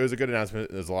 it was a good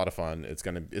announcement. It was a lot of fun. It's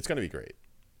gonna be great.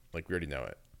 Like we already know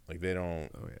it. Like they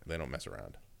don't mess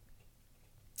around.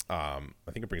 I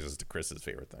think it brings us to Chris's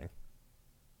favorite thing.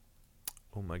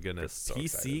 Oh my goodness. So PC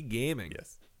excited. gaming.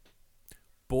 Yes.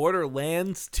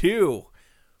 Borderlands 2.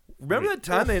 Remember that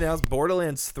time they announced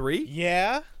Borderlands 3?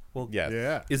 Yeah? Well,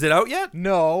 Yeah. Is it out yet?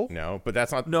 No. No, but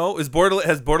that's not. No. Has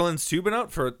Borderlands 2 been out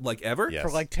for like ever? Yes. For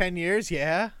like 10 years,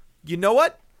 yeah. You know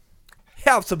what?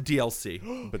 Have some DLC.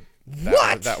 But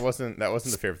What? That wasn't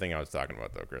the favorite thing I was talking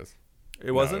about though, Chris.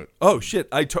 It wasn't? Oh shit.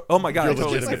 Oh my god, I Your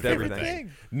totally legitimate skipped favorite everything.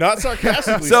 thing. Not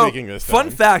sarcastically So, speaking this fun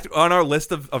time. fact on our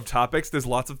list of topics, there's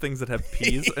lots of things that have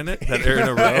P's in it that are in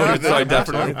a row. So I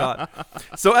definitely thought.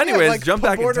 So, anyways, like jump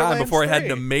back in time Borderlands before I had an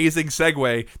 3. amazing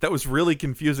segue that was really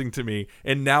confusing to me,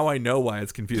 and now I know why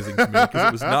it's confusing to me because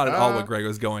it was not at all what Greg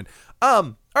was going.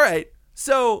 All right.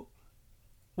 So,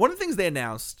 one of the things they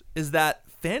announced is that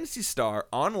Phantasy Star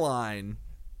Online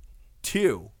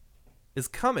 2 is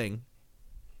coming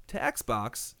to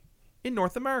Xbox in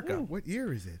North America. Ooh, what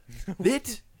year is it?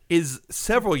 It is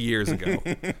several years ago.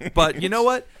 But you know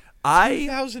what? I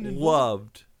 2001.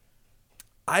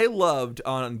 loved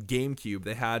on GameCube.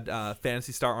 They had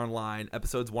Phantasy Star Online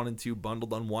episodes 1 and 2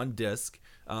 bundled on one disc.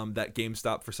 That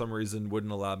GameStop for some reason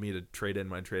wouldn't allow me to trade in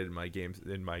my games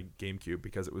in my GameCube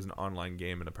because it was an online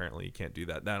game and apparently you can't do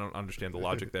that. I don't understand the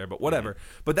logic there, but whatever.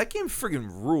 But that game friggin'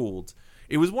 ruled.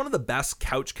 It was one of the best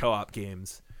couch co-op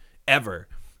games ever.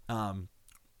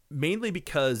 Mainly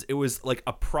because it was like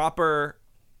a proper.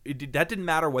 That didn't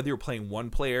matter whether you were playing 1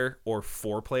 player or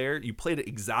 4 player. You played it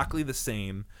exactly the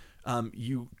same.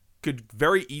 You could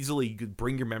very easily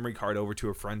bring your memory card over to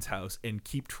a friend's house and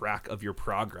keep track of your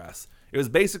progress. It was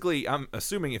basically, I'm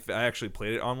assuming if I actually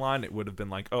played it online, it would have been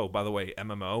like, oh, by the way,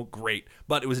 MMO, great.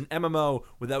 But it was an MMO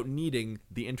without needing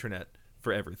the internet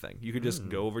for everything. You could just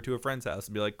go over to a friend's house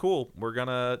and be like, cool, we're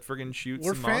gonna friggin' shoot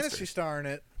We're some Fantasy monsters. Starring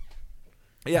it.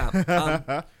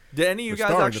 Yeah. Did any of you We're guys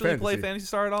starring the actually play fantasy. Phantasy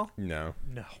Star at all? No.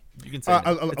 No. You can say A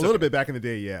no. little It's okay. bit back in the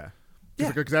day, yeah.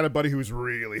 Yeah. Because I had a buddy who was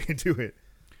really into it.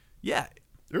 Yeah.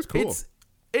 It was cool.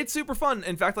 It's super fun.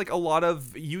 In fact, like a lot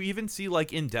of you even see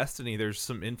like in Destiny, there's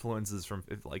some influences from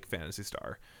like Phantasy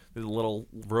Star. There's a little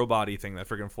robot-y thing that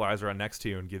freaking flies around next to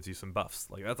you and gives you some buffs.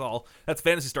 Like that's all. That's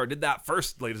Phantasy Star did that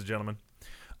first, ladies and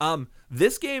gentlemen.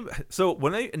 This game. So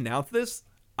when they announced this,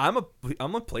 I'm a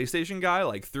PlayStation guy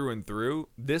like through and through.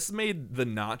 This made the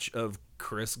notch of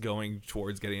Chris going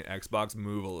towards getting an Xbox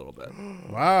move a little bit.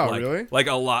 Wow, Like, really? Like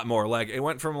a lot more. Like it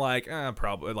went from like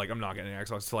probably like I'm not getting an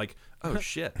Xbox to like oh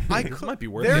shit, this might be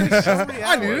worth There it. is so many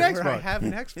I need an hours where I Xbox. have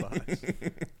an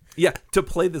Xbox. Yeah, to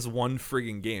play this one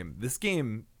friggin' game. This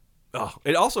game,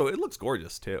 it looks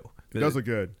gorgeous too. It does look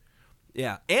good.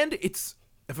 Yeah, and it's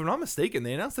if I'm not mistaken,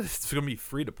 they announced that it's going to be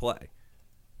free to play.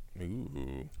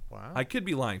 Ooh. Wow. I could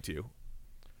be lying to you.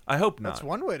 I hope not. That's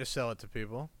one way to sell it to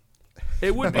people.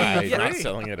 It would be. By Yeah, not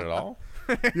selling it at all.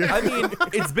 I mean,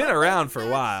 it's been around for a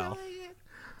while,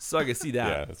 so I can see that.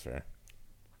 Yeah, that's fair.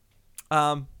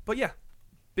 But yeah,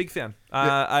 big fan.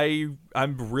 I'm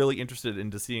really interested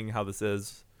into seeing how this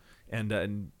is,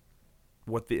 and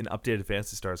what an updated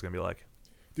Phantasy Star is going to be like.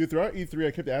 Dude, throughout E3,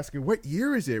 I kept asking, what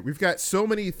year is it? We've got so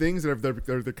many things that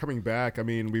they're coming back. I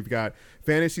mean, we've got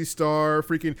Phantasy Star,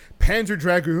 freaking Panzer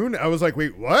Dragoon. I was like,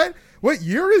 wait, what? What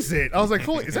year is it? I was like,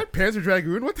 holy, is that Panzer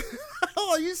Dragoon? What the hell?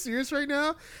 Are you serious right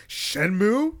now?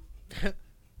 Shenmue?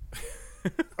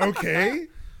 Okay.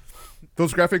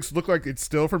 Those graphics look like it's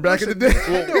still from back in the day.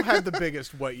 Nintendo had the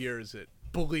biggest "what year is it?"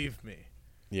 Believe me.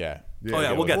 Yeah.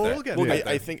 We'll get there. We'll get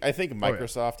I think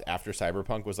Microsoft after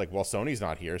Cyberpunk was like, well, Sony's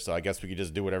not here, so I guess we could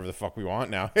just do whatever the fuck we want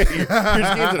now. Here's games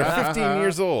that are 15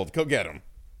 years old. Go get them.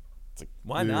 It's like,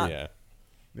 Why not? Yeah.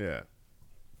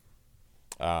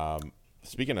 Yeah.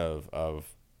 Speaking of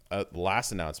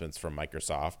last announcements from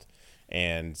Microsoft,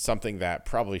 and something that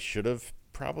probably should have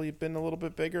been a little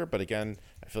bit bigger, but again,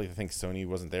 I think Sony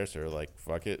wasn't there, so they're like,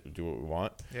 fuck it, do what we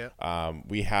want. Yeah.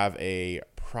 We have a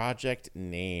project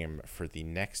name for the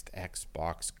next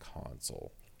Xbox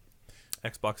console.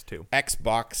 Xbox 2.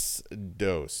 Xbox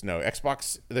DOS. No,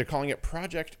 Xbox, they're calling it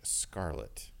Project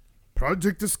Scarlet.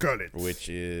 Project Scarlet. Which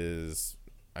is,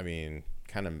 I mean,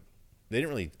 kind of, they didn't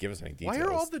really give us any details. Why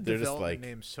are all the They're development just like,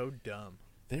 names so dumb?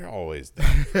 they're always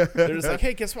dumb. They're just like,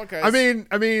 hey, guess what, guys? I mean,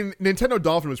 Nintendo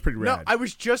Dolphin was pretty rad. No, I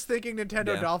was just thinking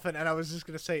Nintendo Yeah. Dolphin, and I was just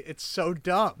gonna say it's so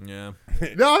dumb. Yeah. No,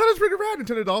 that was pretty rad.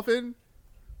 Nintendo Dolphin.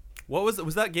 What was it?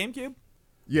 Was that GameCube?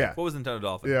 Yeah. What was Nintendo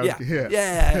Dolphin? Yeah, Yeah.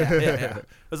 yeah. I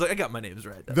was like, I got my names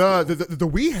right. That's cool. The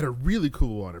Wii had a really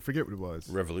cool one. I forget what it was.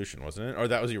 Revolution, wasn't it? Or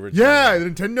that was the original? Yeah, the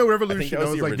Nintendo Revolution. that was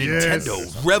I was the like, original. yes.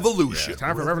 Nintendo Revolution.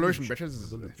 Time for Revolution,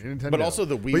 bitches. Nintendo. But also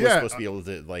the Wii But was supposed to be able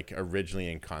to, like, originally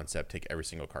in concept, take every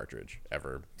single cartridge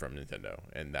ever from Nintendo,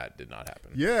 and that did not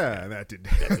happen. Yeah, that did.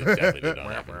 That definitely did not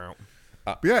happen.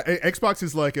 But yeah, Xbox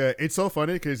is like it's so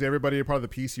funny because everybody part of the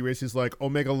PC race is like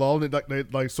Omega Lol, and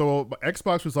like so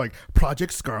Xbox was like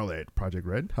Project Scarlet, Project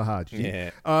Red, haha. Gee.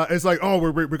 Yeah. It's like, oh,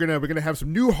 we're gonna have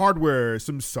some new hardware,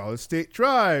 some solid state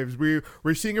drives. We're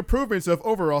seeing improvements of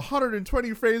over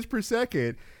 120 frames per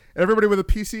second. Everybody with a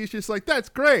PC is just like, that's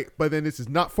great, but then this is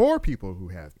not for people who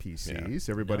have PCs.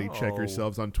 Yeah. Everybody check No.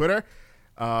 yourselves on Twitter.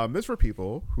 This is for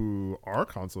people who are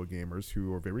console gamers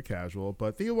who are very casual,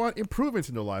 but they want improvements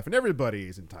in their life, and everybody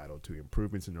is entitled to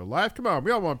improvements in their life. Come on,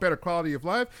 we all want better quality of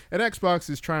life, and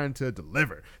Xbox is trying to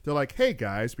deliver. They're like, hey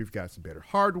guys, we've got some better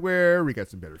hardware, we got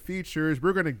some better features,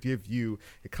 we're going to give you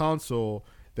a console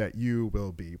that you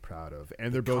will be proud of.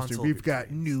 And they're boasting, console we've got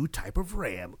experience. new type of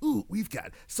RAM. Ooh, we've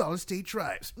got solid state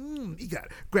drives. You got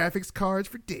graphics cards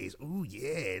for days. Ooh, yeah,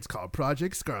 it's called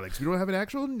Project Scarlet. We don't have an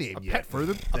actual name yet for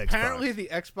the Apparently, Xbox. the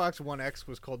Xbox One X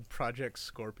was called Project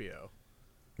Scorpio.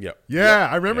 Yep. Yeah,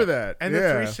 I remember that. And the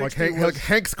yeah, 360 like Hank, was like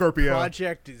Hank Scorpio.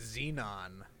 Project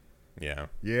Xenon. Yeah.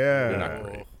 Yeah. They're not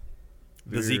great.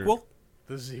 The Dude. sequel?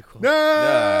 The sequel.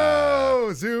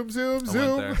 No! Zoom, zoom, I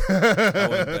zoom. went there. I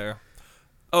went there.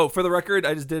 Oh, for the record,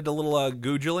 I just did a little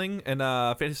Googling, and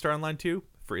Phantasy Star Online 2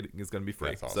 free is going to be free.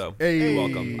 That's awesome. So Hey. you're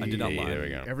welcome. I did not Hey, lie. there we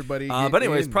go. Everybody. But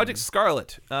anyways, in. Project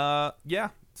Scarlet. Yeah.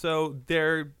 So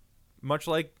they're much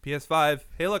like PS5.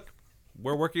 Hey, look,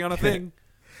 we're working on a thing.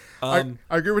 I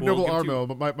agree with we'll Noble give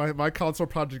to- Armo, but my console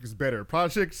project is better.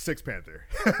 Project Six Panther.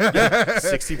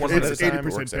 60% of the It's time, 80%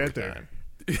 it works every Panther. time.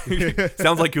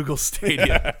 Sounds like Google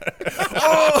Stadia.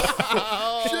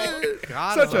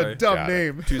 God, Such Sorry. a dumb Got it.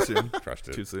 name. Too soon. Crushed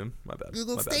it. Too soon. My bad.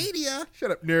 Google My bad. Stadia.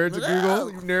 Shut up, nerds at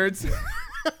Google. You nerds.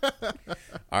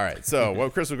 All right. So,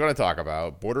 what Chris was going to talk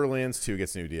about, Borderlands 2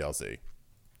 gets new DLC.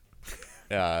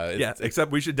 Yeah,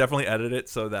 except we should definitely edit it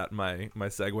so that my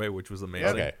segue, which was amazing.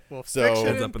 Okay. We'll So, fix it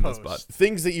ends in up in this post. spot.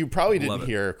 things that you probably didn't Love it.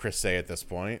 hear Chris say at this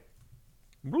point.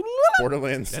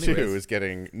 Borderlands 2 Anyways. is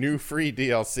getting new free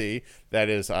DLC that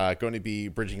is going to be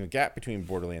bridging the gap between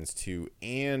Borderlands 2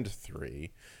 and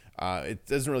 3. It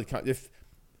doesn't really if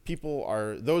people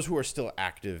are those who are still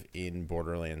active in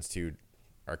Borderlands 2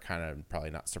 are kind of probably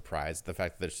not surprised at the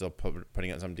fact that they're still putting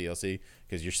out some DLC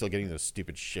because you're still getting those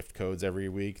stupid shift codes every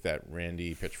week that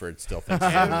Randy Pitchford still thinks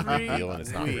is a big deal, and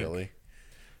it's not really.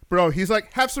 Bro, he's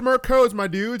like, have some more codes, my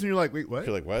dudes. And you're like, wait, what?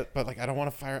 You're like, what? But like, I don't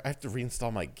want to fire. I have to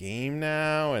reinstall my game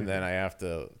now, and then I have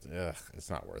to. It's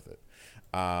not worth it.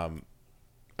 I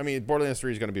mean, Borderlands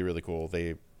 3 is going to be really cool.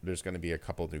 There's going to be a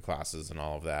couple of new classes and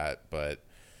all of that, but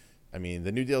I mean,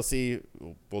 the new DLC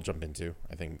we'll jump into.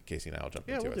 I think Casey and I will jump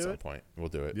into we'll at do some it. point. We'll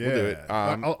do it. Yeah. We'll do it.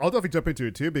 I'll definitely jump into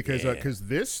it too because Yeah.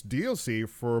 this DLC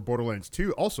for Borderlands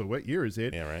 2, also, what year is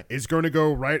it? Yeah, right. Is going to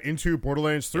go right into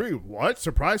Borderlands 3. What?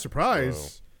 Surprise,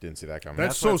 surprise. Didn't see that coming.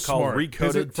 That's what so it's called, smart.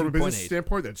 Recoded From a business 2.8.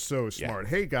 standpoint, that's so smart.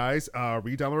 Hey guys,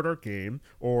 re-download our game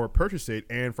or purchase it,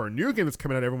 and for a new game that's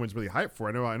coming out, everyone's really hyped for.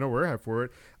 I know we're hyped for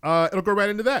it. It'll go right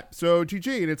into that. So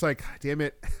GG, and it's like, damn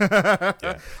it.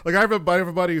 Like I have a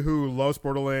buddy who loves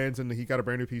Borderlands, and he got a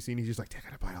brand new PC, and he's just like, I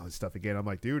gotta buy all this stuff again. I'm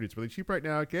like, dude, it's really cheap right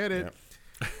now. Get it?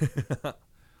 Yeah.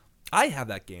 I have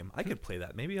that game. I could play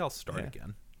that. Maybe I'll start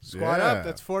again. Squad up.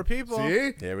 That's 4 people.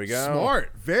 See? There we go.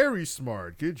 Smart. Very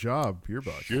smart. Good job,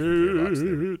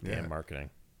 Gearbox. Damn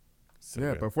marketing. So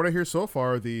Yeah, good. but from what I hear so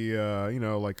far, the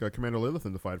Commander Lilith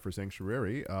in the fight for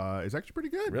Sanctuary is actually pretty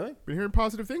good. Really? Been hearing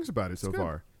positive things about it so good.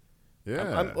 far.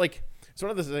 Yeah, I'm like, it's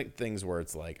one of the things where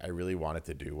it's like I really want it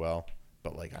to do well,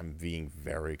 but like I'm being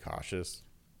very cautious,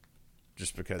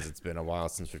 just because it's been a while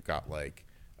since we've got like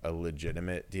a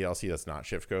legitimate DLC that's not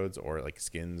shift codes or like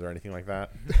skins or anything like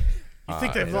that. You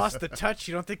think they've lost the touch?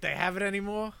 You don't think they have it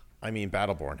anymore? I mean,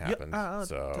 Battleborn happened,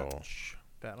 so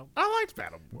Battle. I liked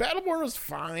Battleborn. Battleborn was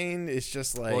fine. It's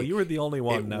just like, Well, you were the only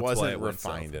one. It That's why wasn't it went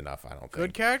refined south. enough. I don't think.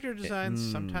 Good character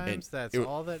designs. Sometimes that's it-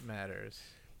 all that matters.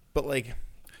 But like,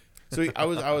 so I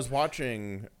was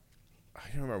watching. I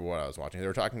don't remember what I was watching. They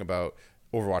were talking about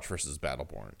Overwatch versus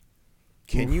Battleborn.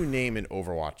 Can you name an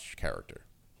Overwatch character?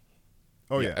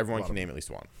 Oh yeah, everyone a lot can of name at least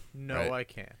one. No, right? I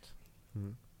can't.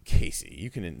 Casey, you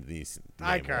can at least name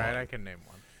I cried. one. I can name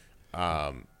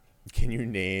one. Can you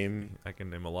name I can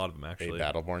name a lot of them a actually.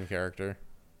 Battleborn character?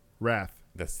 Wrath.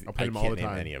 That's I'll play I them can't all the name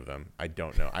time. any of them. I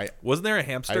don't know. Wasn't there a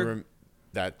hamster?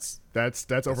 That's That's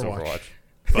Overwatch.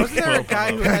 Wasn't there a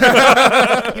guy who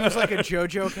had he was like a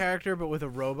JoJo character but with a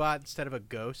robot instead of a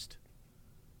ghost?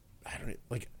 I don't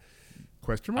like.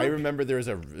 Question mark? I remember there was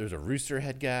a rooster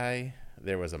head guy.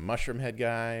 There was a mushroom head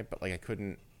guy, but like I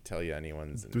couldn't tell you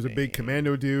anyone's. There was a big name.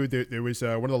 commando dude. There was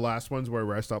one of the last ones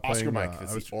where I stopped Oscar playing. Mike.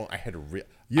 That's the only, I had a real.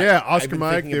 Yeah, I've Oscar been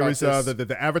Mike. thinking There about was this,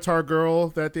 the Avatar girl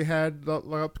that they had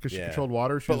because she Yeah. controlled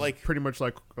water. She But, was like- pretty much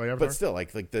like Avatar. but still,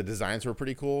 like the designs were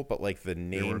pretty cool, but like the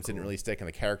names didn't cool. really stick, and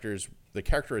the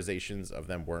characterizations of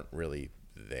them weren't really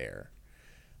there.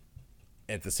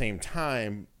 At the same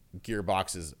time,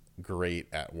 Gearbox is great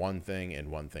at one thing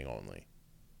and one thing only: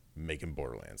 making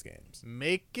Borderlands games.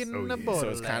 Making Oh, the yeah. Borderlands. So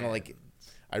it's kind of like,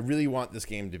 I really want this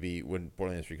game to be, when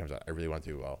Borderlands 3 comes out, I really want it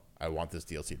to do well. I want this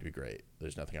DLC to be great.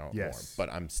 There's nothing I want Yes. more,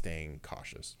 but I'm staying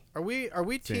cautious. Are we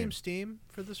Same. Team Steam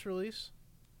for this release?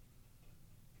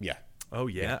 Yeah, Oh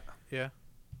yeah. Yeah.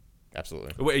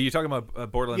 absolutely. Wait, are you talking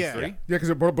about Borderlands Yeah. 3? yeah, because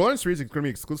Borderlands 3 is going to be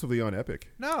exclusively on Epic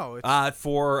No. It's,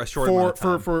 For a short amount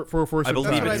for of time. for I some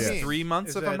believe time. what I it's mean. 3 months,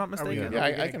 Is if that- I'm not are we mistaken. gonna- Yeah,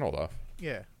 I getting- can hold off.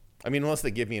 yeah. I mean, unless they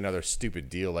give me another stupid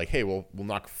deal, like, hey, we'll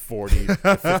knock $40 to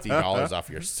 $50 off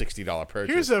your $60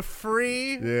 purchase. Here's a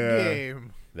free Yeah.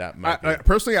 game. That might be.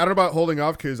 Personally, I don't know about holding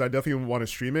off because I definitely want to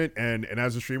stream it, and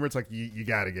as a streamer, it's like you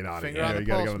got to get on Finger it. on the You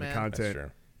got to pulse, get on the man. content.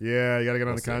 That's true. Yeah, you got to get on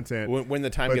We'll the see. content. When the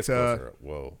time But, gets closer,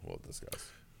 we'll discuss.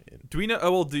 Do we know?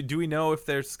 Oh, well, do we know if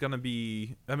there's gonna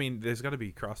be? I mean, there's got to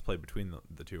be crossplay between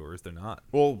the two, or is there not?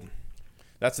 Well,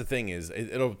 that's the thing is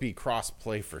it'll be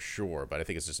cross-play for sure, but I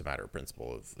think it's just a matter of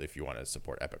principle of if you want to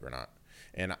support Epic or not.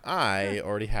 And I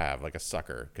already have, like a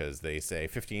sucker, because they say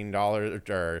 $15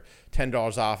 or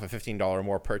 $10 off a $15 or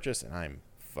more purchase, and I'm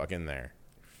fucking there.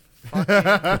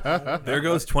 There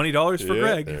goes $20 for Yeah,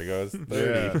 Greg. There goes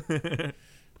Yeah. 30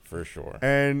 for sure.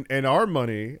 And our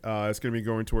money is going to be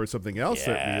going towards something else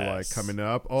that we like Yes. coming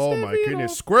up. Oh my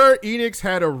goodness! Square Enix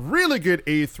had a really good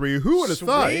E3. Who would have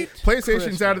thought? Sweet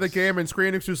PlayStation's out of the Christmas. game, and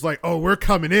Square Enix was like, "Oh, we're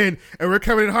coming in, and we're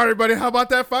coming in hard, everybody. How about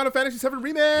that Final Fantasy VII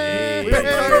remake?" Yeah. We've talked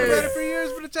about it for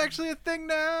years, but it's actually a thing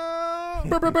now.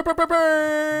 Brr, brr, brr, brr, brr,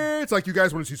 brr. It's like, you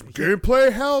guys want to see some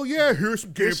gameplay? Hell yeah! Here's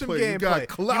some Here's some gameplay. You got gameplay.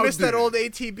 Cloud. You missed that old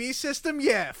ATB system?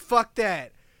 Yeah, fuck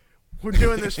that. We're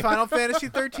doing this Final Fantasy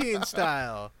 13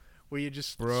 style, where you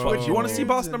just Bro. What, you want to see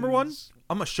boss and number 1?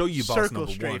 I'm gonna show you boss circle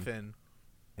number 1. strafing.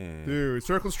 Dude,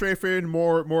 circle strafing,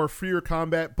 more freer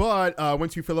combat, but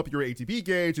once you fill up your ATB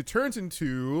gauge, it turns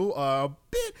into a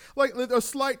bit like a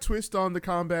slight twist on the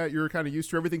combat you're kind of used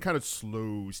to. Everything kind of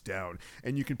slows down,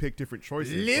 and you can pick different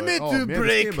choices. Limit but, to man,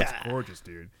 this game looks breaker. gorgeous,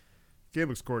 dude. Game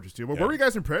looks gorgeous, dude. What Yeah. were your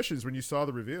guys' impressions when you saw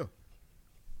the reveal?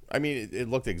 I mean, it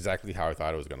looked exactly how I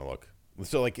thought it was going to look.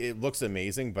 So, like, it looks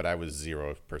amazing, but I was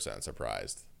 0%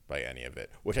 surprised by any of it,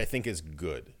 which I think is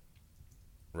good,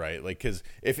 right? Like, because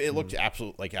if it looked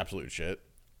absolute shit,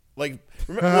 like,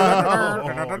 remember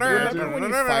when you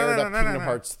fired up Kingdom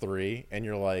Hearts 3 and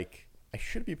you're like, I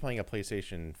should be playing a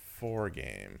PlayStation 4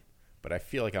 game, but I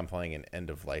feel like I'm playing an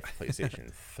end-of-life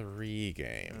PlayStation 3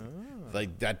 game.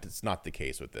 Like, that's not the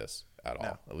case with this at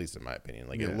all, at least in my opinion.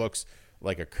 Like, it looks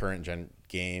like a current-gen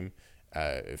game.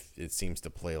 If it seems to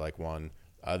play like one.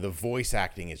 The voice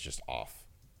acting is just off.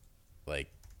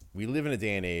 Like, we live in a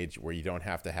day and age where you don't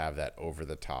have to have that over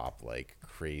the top, like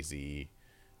crazy,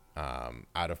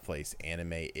 out of place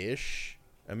anime-ish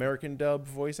American dub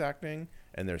voice acting,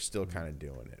 and they're still kind of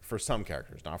doing it for some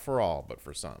characters, not for all, but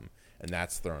for some, and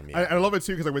that's throwing me. I love it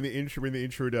too because like when they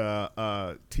introed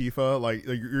Tifa, like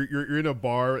you're in a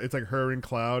bar, it's like her and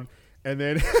Cloud. And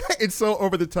then it's so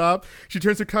over the top. She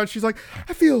turns to Cloud. She's like,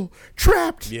 "I feel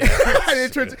trapped." Yeah,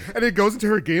 and it goes into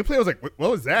her gameplay. I was like, "What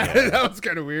was that?" Yeah. That was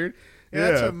kind of weird. Yeah,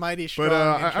 that's a mighty strong But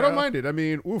I don't intro. mind it. I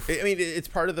mean, oof. I mean, it's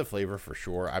part of the flavor for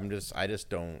sure. I just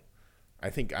don't. I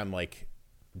think I'm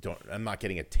not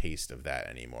getting a taste of that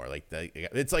anymore. Like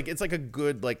it's like a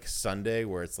good like Sunday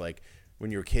where it's like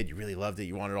when you were a kid, you really loved it,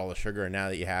 you wanted all the sugar, and now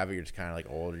that you have it, you're just kind of like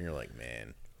old, and you're like,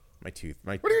 man, what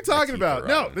are you talking about?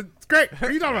 No, it's great. What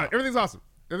are you talking about? Everything's awesome.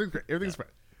 Everything's great. Everything's fine.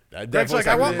 Greg's like,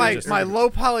 I want my low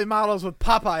poly models with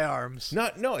Popeye arms. No,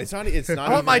 it's not. It's not.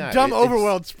 I want my dumb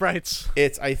overworld sprites.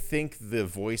 I think the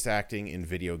voice acting in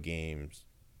video games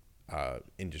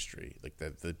industry, like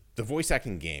the voice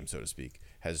acting game, so to speak,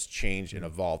 has changed and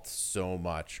evolved so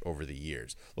much over the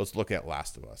years. Let's look at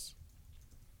Last of Us.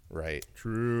 Right.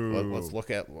 True. Let's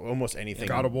look at almost anything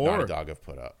God of War. Naughty Dog have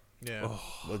put up. Yeah.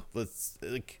 Let's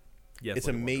like. Yes, It's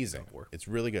like amazing. God of War. It's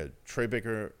really good. Troy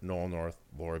Baker, Noel North,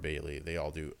 Laura Bailey, they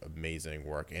all do amazing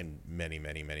work, and many,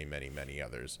 many, many, many, many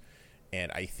others.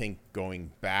 And I think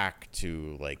going back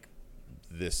to like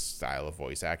this style of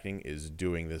voice acting is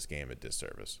doing this game a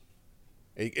disservice.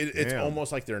 It's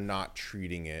almost like they're not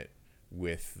treating it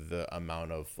with the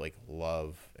amount of like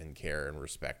love and care and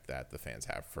respect that the fans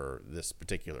have for this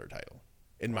particular title,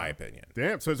 in my opinion.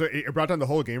 Damn. So it brought down the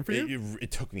whole game for you?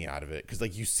 It took me out of it because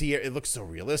like you see it looks so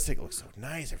realistic, it looks so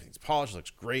nice, everything's polished, it looks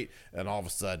great, and all of a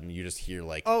sudden you just hear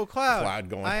like Oh, Cloud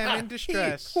going, I am in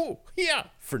distress. Yeah,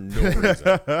 for no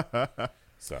reason.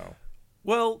 So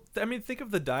Well, I mean, think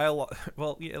of the dialogue.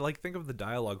 Well, yeah, like think of the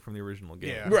dialogue from the original game.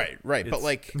 Yeah. right, but It's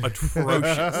like atrocious.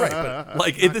 right, but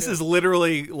Like this is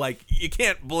literally like you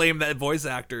can't blame that voice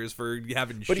actors for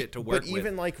having shit to work but with.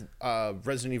 even like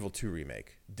Resident Evil 2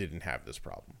 remake didn't have this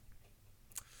problem.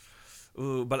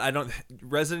 Ooh, but I don't.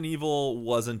 Resident Evil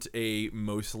wasn't a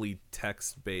mostly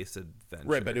text-based adventure.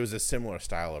 Right, but it was a similar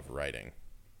style of writing.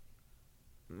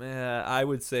 I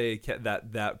would say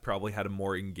that probably had a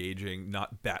more engaging,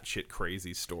 not batshit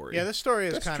crazy story. Yeah, this story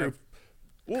is That's kind true.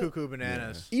 of cuckoo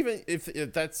bananas. Even if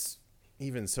that's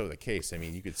even so the case, I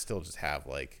mean, you could still just have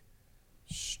like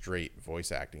straight voice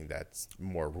acting that's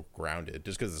more grounded.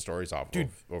 Just because the story's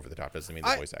over the top doesn't mean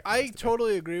the voice acting. I has to be.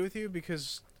 totally agree with you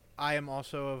because I am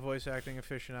also a voice acting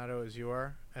aficionado as you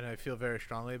are, and I feel very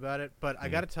strongly about it. But I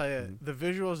got to tell you, the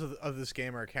visuals of this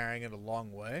game are carrying it a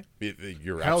long way.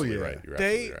 You're Hell absolutely yeah. right. You're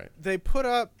absolutely right. They put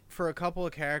up for a couple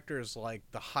of characters like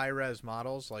the high res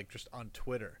models, like just on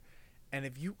Twitter, and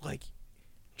if you like,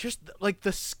 just like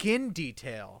the skin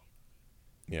detail.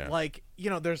 Yeah. Like, you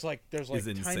know, there's like Is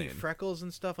tiny insane. freckles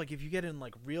and stuff. Like if you get in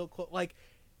like real close, like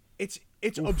it's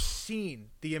obscene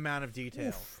the amount of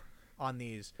detail on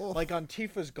these. Like on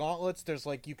Tifa's gauntlets, there's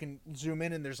like you can zoom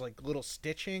in and there's like little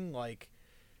stitching. Like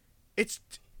it's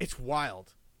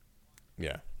wild.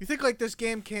 Yeah. You think like this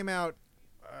game came out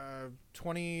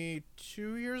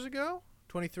 22 years ago?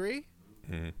 23?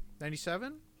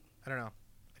 97? I don't know.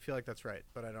 I feel like that's right,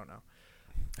 but I don't know.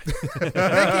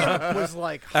 Tekken was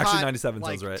like Actually, hot, 97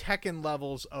 like sounds right. Tekken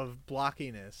levels of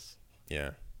blockiness.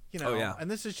 Yeah. You know, Oh, yeah. and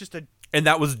this is just a And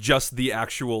that was just the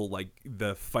actual like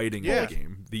the fighting Yeah. of the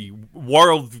game. The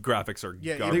world graphics are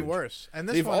even garbage. worse. And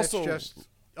this They've one also- it's just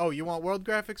you want world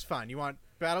graphics? Fine. You want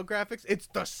battle graphics? It's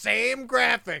the same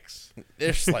graphics.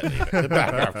 They're slightly better. The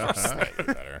background are slightly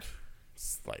better.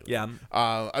 Slightly. Yeah.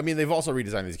 I mean, they've also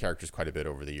redesigned these characters quite a bit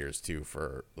over the years too,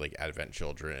 for like Advent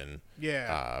Children.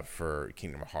 Yeah. For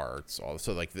Kingdom Hearts.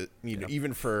 Also, like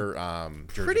even for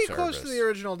Dirge Pretty of close to Cerberus. the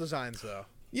original designs, though.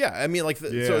 Yeah, I mean, like so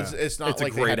it's not It's a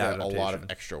like they great had a lot of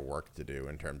adaptation. extra work to do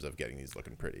in terms of getting these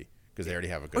looking pretty because they already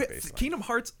have a Oh, good yeah, baseline. Kingdom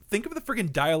Hearts. Think of the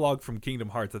freaking dialogue from Kingdom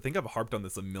Hearts. I think I've harped on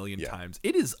this a million times.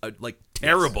 It is like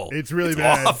terrible. It's really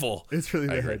bad. awful. It's really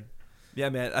I agree. bad. Yeah,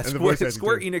 man. the voice acting,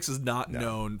 Square too. Enix is not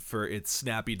known for its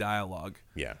snappy dialogue.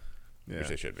 Yeah. Yeah. Which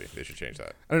they should be. They should change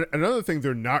that. And another thing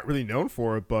they're not really known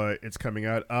for, but it's coming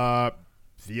out.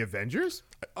 The Avengers.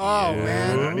 Oh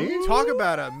man, Nani? talk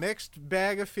about a mixed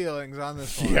bag of feelings on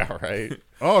this one. Yeah, right.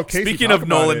 Oh, Casey, Speaking talk of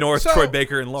about Nolan it. North, So- Troy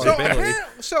Baker, and Laura Bailey.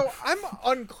 So I'm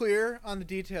unclear on the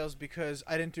details because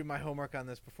I didn't do my homework on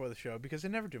this before the show because I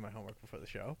never do my homework before the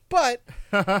show. But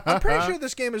I'm pretty sure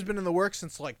this game has been in the works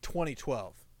since like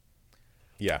 2012.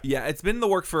 Yeah. Yeah, it's been in the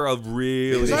work for a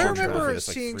really Because I long time. remember It's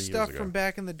like seeing 3 years stuff ago. from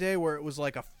back in the day where it was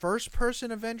like a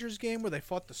first-person Avengers game where they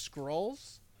fought the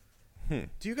Skrulls.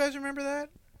 Do you guys remember that?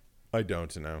 I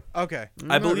don't know. Okay.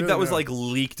 I believe that was know. like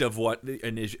leaked of what an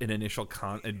initial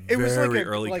It was like a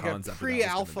early like a concept.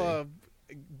 pre-alpha.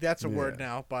 That's a word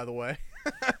now, by the way.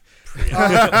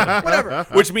 Whatever.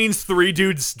 Which means 3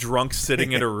 dudes drunk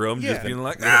sitting in a room just being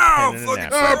like, "Oh, fucking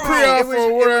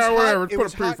pre-alpha, whatever. It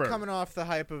was hot pre-frame. coming off the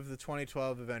hype of the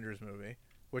 2012 Avengers movie,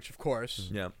 which of course,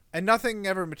 yeah." and nothing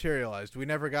ever materialized. We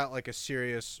never got like a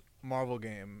serious Marvel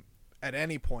game at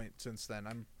any point since then.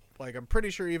 I'm pretty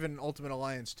sure even Ultimate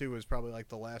Alliance 2 was probably like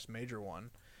the last major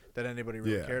one that anybody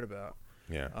really cared about.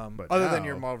 Yeah. But other now, than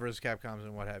your Marvel vs. Capcoms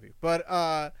and what have you.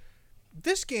 But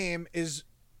this game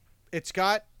it's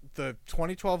got the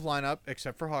 2012 lineup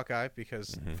except for Hawkeye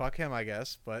because fuck him, I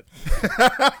guess. But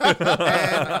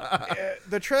and,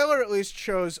 the trailer at least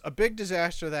shows a big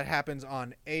disaster that happens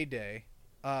on a day,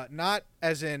 not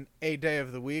as in a day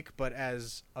of the week, but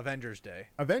as Avengers Day.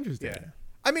 Avengers Day. Yeah.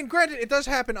 I mean, granted, it does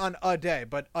happen on a day,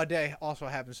 but a day also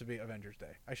happens to be Avengers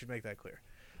Day. I should make that clear.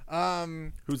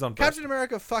 Who's on Captain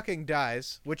America fucking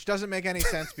dies, which doesn't make any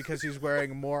sense because he's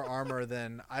wearing more armor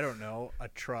than, I don't know, a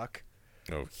truck.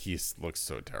 Oh, he looks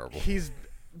so terrible. He's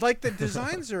like, the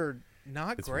designs are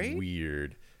not It's great.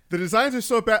 weird. The designs are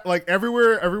so bad. Like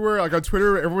everywhere, like on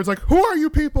Twitter, everyone's like, "Who are you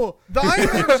people?" The Iron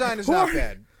Man design is not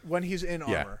bad when he's in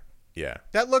Yeah. armor. Yeah.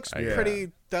 That looks Yeah.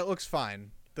 pretty. That looks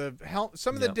fine. The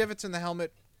some of the divots in the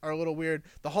helmet are a little weird.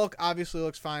 The Hulk obviously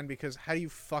looks fine because how do you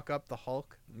fuck up the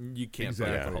Hulk? You can't.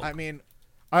 Exactly. Hulk. I mean,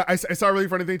 I saw a really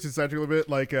funny thing to cite a little bit.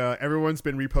 Like everyone's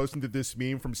been reposting to this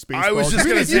meme from Spaceballs. I was just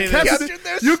gonna say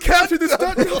you captured the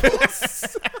stunt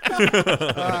devils,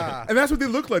 and that's what they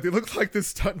look like. They look like the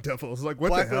stunt devils. Like what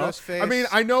Black the hell? Widow's face. I mean,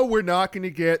 I know we're not going to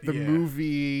get the Yeah.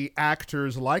 movie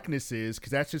actors' likenesses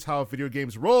because that's just how video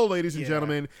games roll, ladies and Yeah.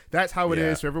 gentlemen. That's how it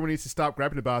Yeah. is. So everyone needs to stop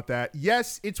grabbing about that.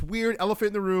 Yes, it's weird. Elephant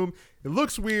in the room. It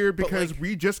looks weird because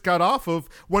we just got off of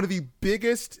one of the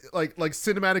biggest like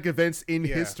cinematic events in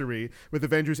history with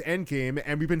Avengers Endgame,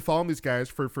 and we've been following these guys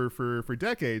for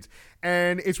decades.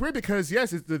 And it's weird because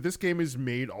this game is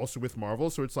made also with Marvel,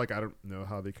 so it's like I don't know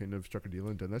how they couldn't have struck a deal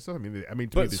and done that stuff. I mean, to me,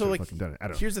 they should have fucking done it. I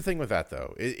don't know. Here's the thing with that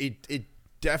though. It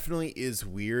definitely is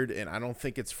weird, and I don't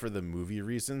think it's for the movie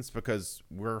reasons because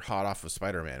we're hot off of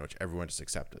Spider-Man, which everyone just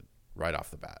accepted right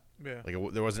off the bat. Yeah.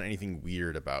 Like there wasn't anything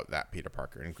weird about that Peter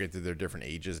Parker. And granted, they're different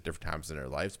ages, different times in their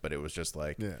lives, but it was just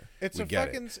like, it's we a get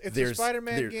fucking it. it's There's- a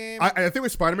Spider-Man there- game. I think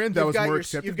with Spider-Man that You've was got more your-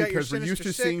 accepted you've got your because we're used to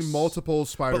Sinister seeing Six. multiple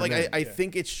Spider-Man. But like I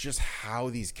think it's just how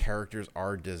these characters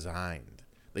are designed.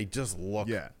 They just look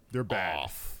they're bad.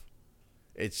 off.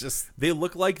 It's just They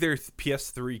look like they're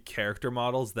PS3 character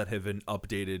models that have been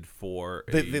updated for.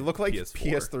 they look like PS4.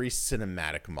 PS3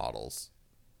 cinematic models.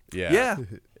 Yeah. Yeah,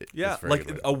 It's yeah, very like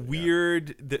good. a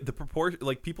weird the proportion,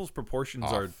 like people's proportions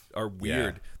Off. are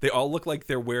weird. Yeah. They all look like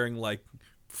they're wearing like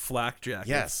flak jackets.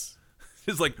 Yes.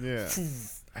 It's like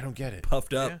I don't get it.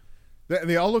 puffed up.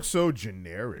 They all look so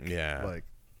generic. Yeah. Like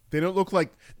they don't look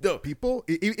like people.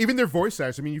 Even their voice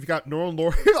actors. I mean, you've got Nolan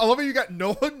North. I love it. You got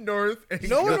Nolan North. And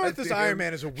Nolan North as Iron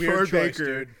Man is a weird Troy choice,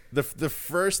 Baker. dude. The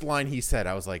first line he said,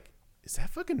 I was like, is that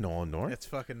fucking Nolan North? It's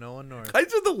fucking Nolan North. I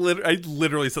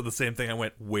literally said the same thing. I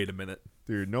went, wait a minute.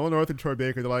 Dude, Nolan North and Troy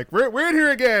Baker. They're like, we're in here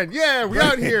again. Yeah, we're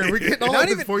out here. We're getting all of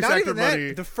this voice not actor even that.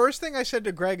 money. The first thing I said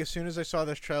to Greg as soon as I saw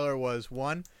this trailer was,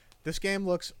 1, this game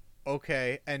looks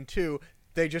okay, and 2,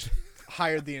 they just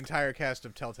hired the entire cast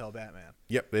of Telltale Batman.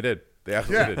 Yep, they did. They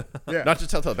absolutely did. Yeah. Not just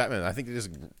Telltale Batman. I think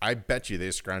I bet you they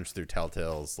just scrounged through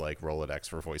Telltale's like Rolodex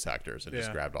for voice actors and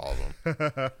just grabbed all of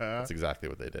them. That's exactly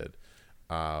what they did.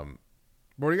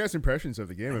 What are you guys' impressions of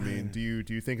the game? I mean, do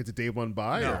you think it's a day one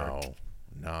buy? or-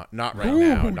 No, not right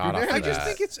now. Not off of I that. just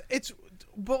think it's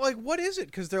but like, what is it?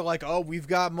 Because they're like, oh, we've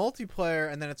got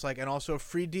multiplayer, and then it's like, and also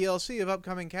free DLC of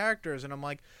upcoming characters, and I'm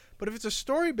like, but if it's a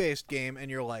story based game,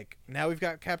 and you're like, now we've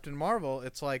got Captain Marvel,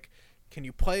 it's like, can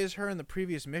you play as her in the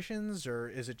previous missions, or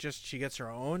is it just she gets her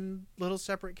own little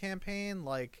separate campaign?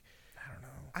 Like,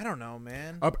 I don't know,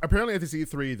 man. Apparently at this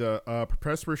E3, the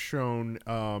press were shown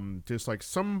just like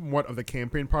somewhat of the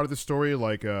campaign part of the story.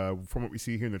 Like from what we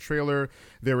see here in the trailer,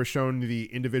 they were shown the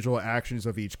individual actions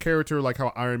of each character, like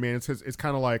how Iron Man it's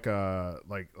kind of like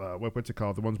what's it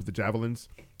called? The ones with the javelins,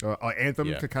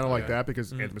 Anthem, kind of like that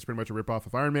because Anthem is pretty much a ripoff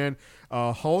of Iron Man.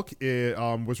 Hulk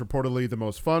was reportedly the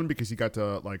most fun because he got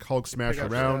to like Hulk smash Pick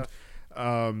up around.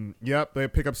 stuff. They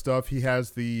pick up stuff. He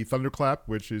has the thunderclap,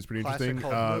 which is pretty Classic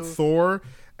interesting. Hulk move. Thor,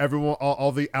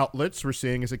 all the outlets were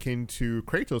saying is akin to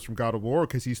Kratos from God of War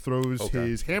because he throws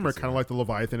his hammer kind of like the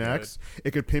Leviathan axe.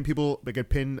 It could pin people. They could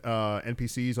pin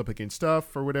NPCs up against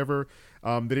stuff or whatever.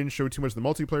 They didn't show too much of the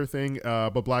multiplayer thing,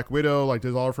 but Black Widow like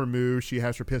does all of her moves. She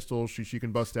has her pistols. She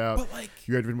can bust out. But like,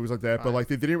 you had moves like that, but like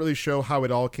they didn't really show how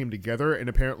it all came together. And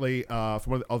apparently, from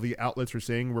what all the outlets were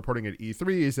saying, reporting at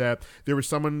E3, is that there was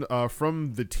someone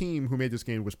from the team who made this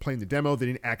game was playing the demo. They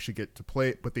didn't actually get to play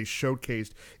it, but they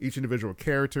showcased each individual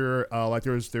character. Like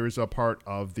there was a part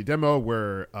of the demo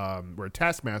where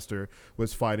Taskmaster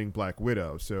was fighting Black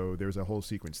Widow, so there was a whole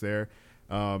sequence there.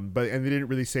 And they didn't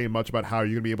really say much about how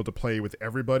you're gonna be able to play with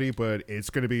everybody, but it's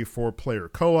gonna be 4-player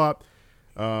co-op.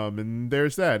 And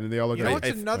there's that, and they all look. You know,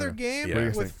 it's another game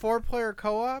with 4-player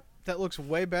co-op that looks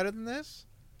way better than this.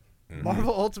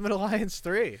 Marvel Ultimate Alliance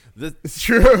 3. It's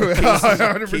true.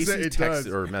 100% Casey it texted does.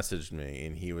 or messaged me,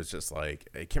 and he was just like,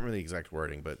 I can't remember the exact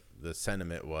wording, but the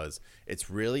sentiment was, it's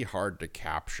really hard to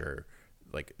capture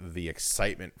like the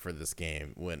excitement for this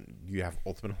game when you have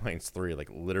Ultimate Alliance 3 like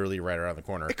literally right around the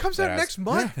corner. It comes out next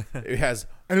month. It has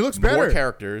and it looks more better.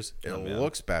 characters. It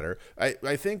looks better.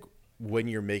 I think when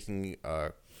you're making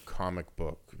a comic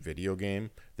book video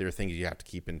game, there are things you have to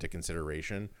keep into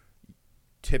consideration.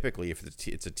 Typically, if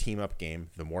it's a team-up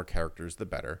game, the more characters, the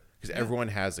better. Because everyone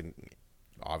has,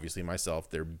 obviously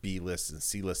myself, their B-list and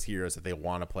C-list heroes that they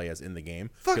want to play as in the game.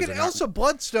 Fucking Elsa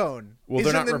Bloodstone is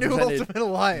they're in not the new Ultimate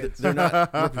Alliance. They're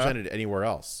not represented anywhere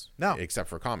else. No. Except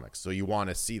for comics. So you want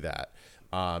to see that.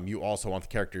 You also want the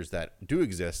characters that do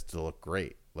exist to look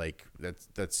great. Like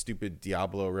that stupid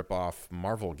Diablo ripoff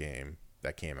Marvel game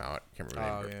that came out. I can't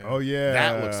remember. Oh yeah,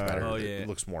 That looks better. Oh, yeah. It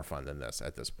looks more fun than this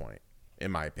at this point,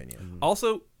 in my opinion.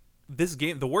 Also, this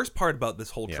game, the worst part about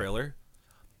this whole trailer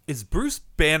is Bruce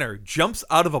Banner jumps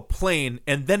out of a plane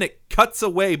and then it cuts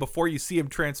away before you see him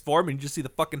transform and you just see the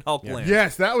fucking Hulk land.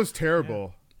 Yes, that was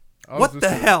terrible. What the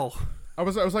hell? I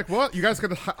was like, what? You guys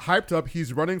got hyped up.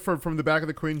 He's running from the back of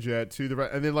the Quinjet to the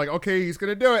right, and then like, okay, he's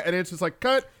gonna do it, and it's just like,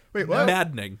 cut. Wait, what?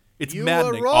 Maddening. It's You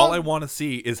maddening. were wrong. All I want to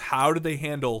see is how do they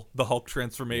handle the Hulk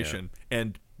transformation,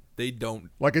 and they don't.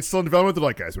 Like it's still in development. They're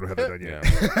like, guys, we don't have that done yet.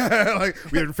 Yeah.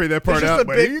 Like we haven't figured that part It's just out. a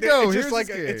But big, here you go. It's Here's just like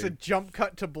this it's a game. jump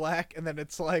cut to black, and then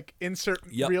it's like insert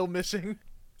reel missing.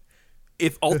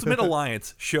 If Ultimate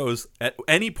Alliance shows at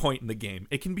any point in the game,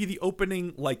 it can be the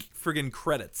opening like friggin'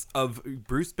 credits of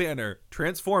Bruce Banner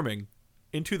transforming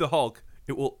into the Hulk.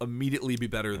 It will immediately be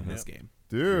better than this game.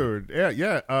 Dude, yeah.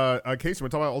 Casey,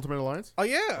 want to talk about Ultimate Alliance? Oh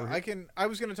yeah, I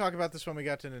was going to talk about this when we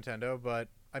got to Nintendo, but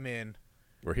I mean,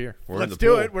 We're here. We're Let's in the do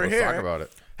pool. it. We're Let's here. talk about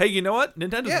it. Hey, you know what?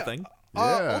 Nintendo's a thing.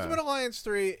 Yeah. Ultimate Alliance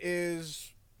 3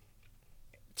 is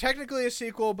technically a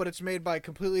sequel, but it's made by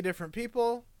completely different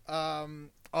people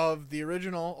of the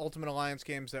original Ultimate Alliance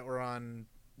games that were on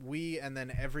Wii and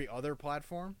then every other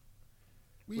platform,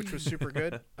 which was super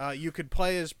good. You could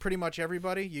play as pretty much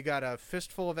everybody. You got a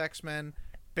fistful of X-Men,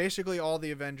 basically all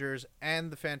the Avengers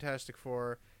and the Fantastic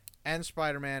Four and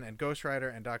Spider-Man and Ghost Rider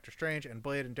and Doctor Strange and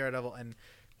Blade and Daredevil and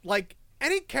like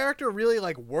any character really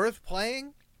like worth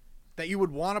playing that you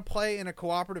would want to play in a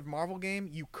cooperative Marvel game,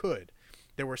 you could.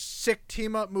 There were sick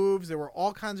team-up moves. There were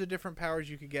all kinds of different powers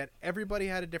you could get. Everybody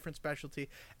had a different specialty.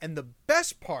 And the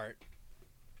best part,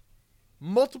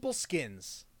 multiple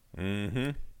skins.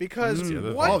 Mm-hmm. Because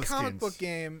All what the comic skins. book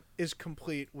game is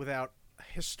complete without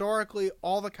historically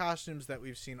all the costumes that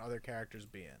we've seen other characters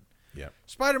be in? Yeah.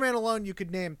 Spider-Man alone, you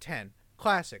could name 10.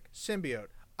 Classic, Symbiote,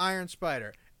 Iron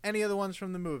Spider, any of the ones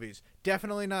from the movies.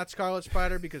 Definitely not Scarlet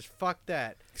Spider because fuck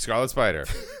that. Scarlet Spider.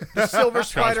 The Silver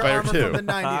Spider Spider armor 2. from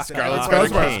the 90s. Scarlet Scarlet Spider.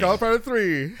 Spider, Scarlet Spider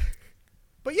 3.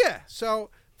 But yeah,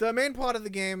 so the main plot of the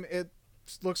game, it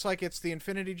looks like it's the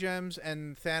Infinity Gems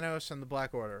and Thanos and the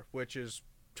Black Order, which is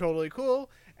totally cool.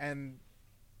 And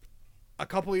a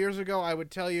couple of years ago, I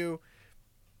would tell you,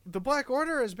 the Black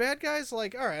Order as bad guys,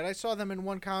 like, all right, I saw them in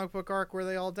one comic book arc where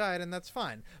they all died, and that's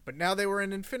fine. But now they were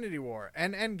in Infinity War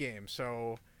and Endgame,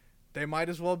 so they might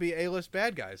as well be A-list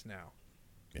bad guys now.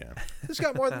 Yeah. This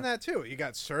got more than that too. You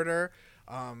got Surtur,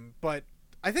 but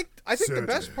I think the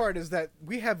best part is that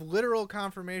we have literal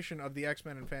confirmation of the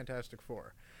X-Men and Fantastic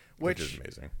Four, Which which is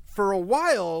amazing. for a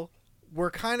while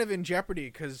were kind of in jeopardy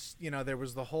because there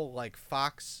was the whole like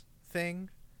Fox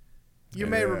thing. You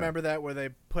may remember that where they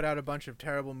put out a bunch of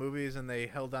terrible movies and they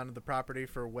held on to the property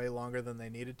for way longer than they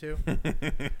needed to.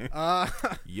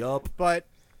 Yup. But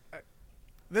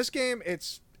this game,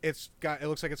 it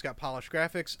looks like it's got polished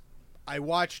graphics. I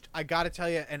gotta tell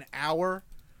you, an hour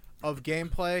of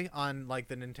gameplay on like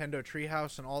the Nintendo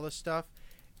Treehouse and all this stuff.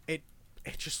 It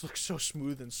just looks so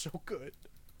smooth and so good.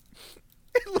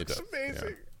 It looks does,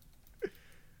 amazing.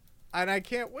 And I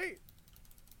can't wait.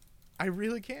 I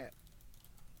really can't.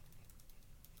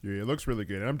 Yeah, it looks really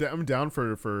good. And I'm down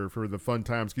for the fun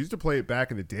times. 'Cause I used to play it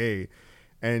back in the day,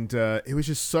 and it was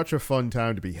just such a fun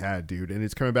time to be had, dude. And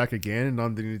it's coming back again, and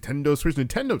on the Nintendo Switch.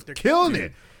 Nintendo's killing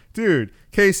it, dude.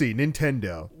 Casey,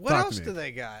 Nintendo. What else do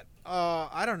they got?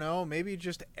 I don't know. Maybe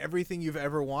just everything you've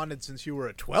ever wanted since you were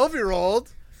a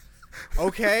 12-year-old.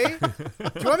 Okay. Do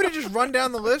you want me to just run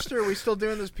down the list, or are we still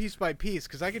doing this piece by piece?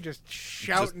 Because I could just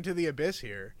shout into the abyss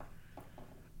here.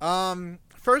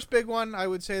 First big one I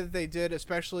would say that they did,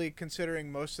 especially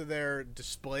considering most of their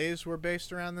displays were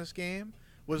based around this game,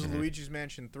 was Luigi's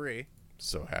Mansion 3.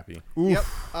 So happy. Oof. Yep.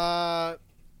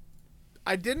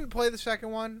 I didn't play the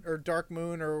second one, or Dark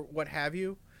Moon, or what have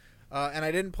you, and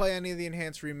I didn't play any of the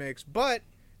enhanced remakes, but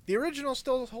the original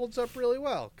still holds up really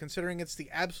well, considering it's the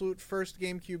absolute first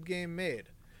GameCube game made.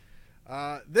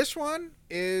 This one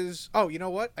is... Oh, you know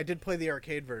what? I did play the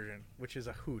arcade version, which is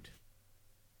a hoot.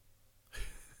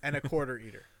 And a quarter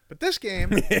eater. But this game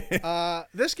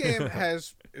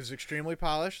is extremely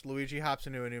polished. Luigi hops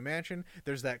into a new mansion.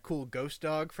 There's that cool ghost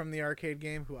dog from the arcade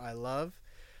game who I love.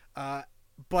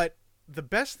 But the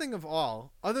best thing of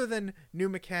all, other than new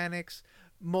mechanics,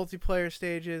 multiplayer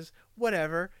stages,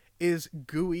 whatever, is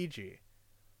Gooigi,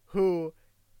 who,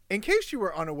 in case you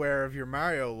were unaware of your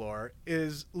Mario lore,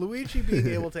 is Luigi being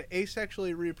able to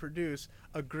asexually reproduce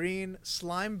a green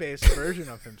slime-based version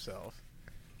of himself.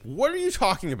 What are you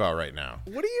talking about right now?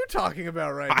 What are you talking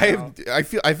about right now? I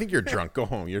think you're drunk. Go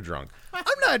home. You're drunk. I'm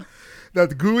not.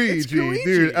 That's Gooigi, It's Gooigi.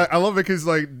 dude. I love it because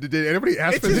like, did anybody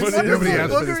ask It's for his this? wonderful Nobody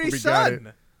asked for this. boogery But we got it.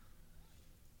 son.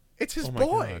 It's his Oh my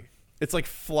boy. God. It's like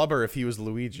Flubber if he was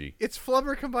Luigi. It's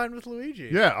Flubber combined with Luigi.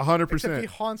 Yeah, Except 100%. he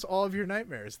haunts all of your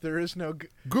nightmares. There is no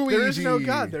Gooigi. There is no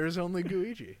God. There is only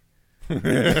Gooigi. And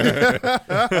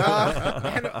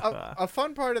a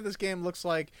fun part of this game looks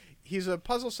like he's a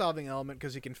puzzle-solving element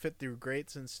because he can fit through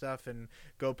grates and stuff and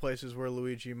go places where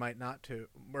Luigi might not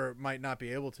be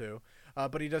able to.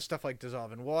 But he does stuff like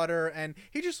dissolve in water, and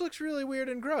he just looks really weird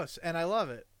and gross, and I love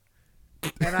it.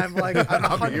 And I'm like,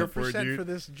 I'm here for 100% it, dude. for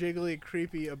this jiggly,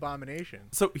 creepy abomination.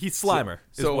 So he's Slimer,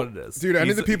 is so- what it is. Dude, I need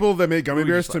He's the people that make gummy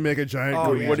Luigi bears Slime. to make a giant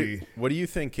Oh, yeah. Gooigi. What do you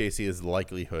think, Casey, is the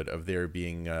likelihood of there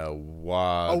being a A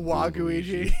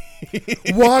Waluigi?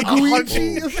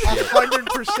 Waguigi? Waguigi?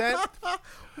 100%.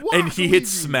 and he hits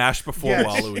smash before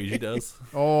Yes. Waluigi does.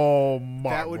 Oh my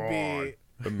That would God. be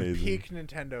Amazing. peak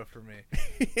Nintendo for me.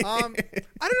 I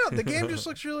don't know. The game just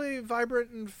looks really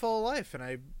vibrant and full of life, and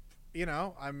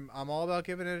I'm all about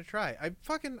giving it a try. I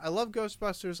love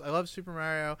Ghostbusters, I love Super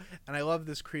Mario, and I love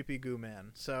this creepy goo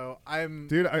man. So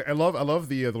Dude, I love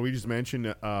the Luigi's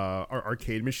Mansion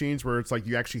arcade machines where it's like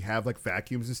you actually have like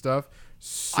vacuums and stuff. I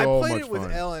So played much it with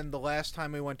fun. Ellen the last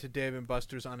time we went to Dave and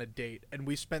Buster's on a date, and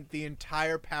we spent the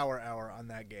entire power hour on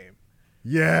that game.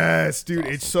 Yes, dude,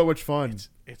 it's so much fun.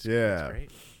 It's great.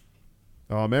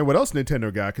 Oh man, what else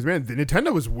Nintendo got? Because man, the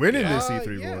Nintendo was winning this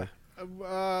E3, Yeah.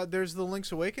 boy. There's the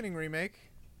Link's Awakening remake.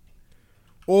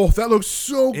 Oh, that looks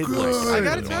so It good. looks I good.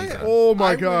 gotta tell you, Oh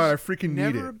my God, I was freaking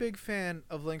need never a it. big fan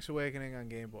of Link's Awakening on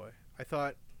Game Boy. I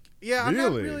thought, I'm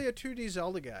not Really? really a 2D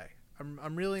Zelda guy.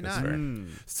 I'm really That's not. fair.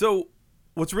 So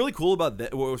what's really cool about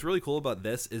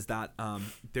this is that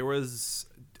there was,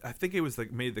 I think it was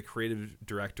like maybe the creative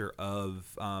director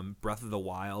of Breath of the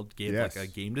Wild gave Yes. like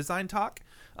a game design talk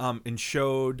and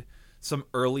showed some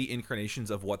early incarnations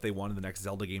of what they wanted the next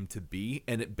Zelda game to be,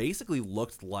 and it basically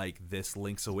looked like this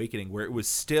Link's Awakening, where it was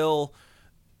still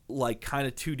like kind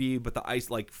of 2D, but the ice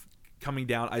like coming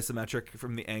down isometric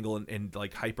from the angle and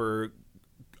like hyper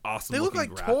awesome. They look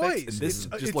looking like graphics, toys. and this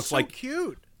it's just looks so like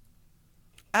cute.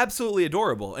 absolutely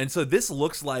adorable. And so this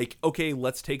looks like, okay,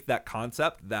 let's take that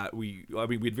concept that we'd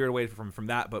veered away from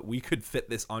that, but we could fit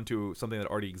this onto something that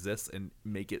already exists and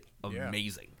make it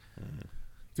amazing.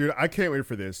 Dude, I can't wait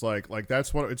for this. Like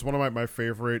it's one of my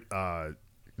favorite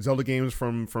Zelda games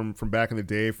from back in the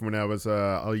day, from when I was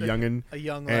a youngin. A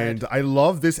young lad. And I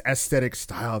love this aesthetic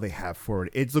style they have for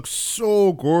it. It looks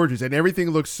so gorgeous, and everything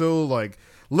looks so like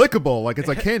lickable, like it's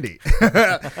like candy.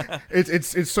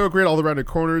 it's so great all around the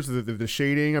corners, the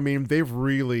shading. I mean, they've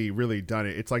really done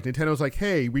it. It's like Nintendo's like,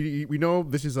 hey, we know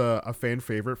this is a fan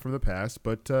favorite from the past,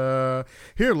 but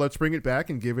here, let's bring it back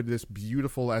and give it this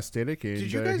beautiful aesthetic. And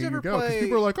Did you guys here ever you go. 'Cause play-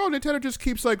 people are like, oh, Nintendo just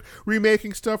keeps like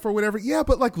remaking stuff or whatever. Yeah,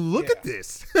 but like, look Yeah. at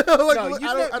this. No, I you'd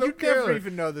don't you'd care. never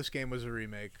even know this game was a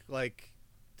remake. Like,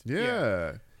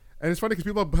 Yeah. And it's funny because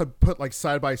people have put like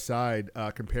side by side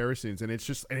comparisons, and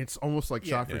it's almost like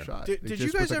shot for shot. Did It you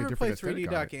just guys puts, like, a ever play different 3D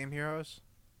aesthetic on it. Game Heroes?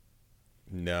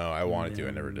 No, I wanted to.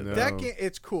 I never did No. that. That game,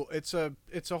 it's cool. It's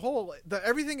a whole.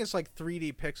 Everything is like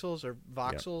 3D pixels or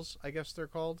voxels, I guess they're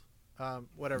called.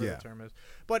 Whatever Yeah. the term is,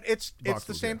 but it's the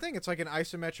Voxels, same yeah. thing. It's like an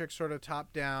isometric sort of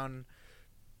top down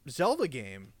Zelda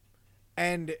game,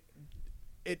 and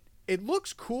it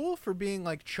looks cool for being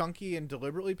like chunky and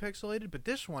deliberately pixelated, but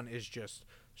this one is just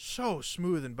so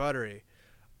smooth and buttery.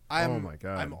 Oh my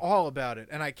God. I'm all about it,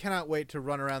 and I cannot wait to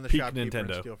run around the Peak shopkeeper and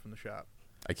Nintendo. steal from the shop.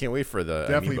 I can't wait for the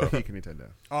Definitely amiibo. peak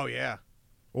Nintendo. Oh yeah,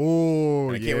 Oh,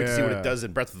 And I can't wait to see what it does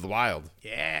in Breath of the Wild.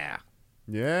 yeah.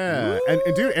 Yeah, and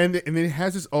dude, and then it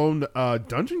has its own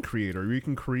dungeon creator. Where you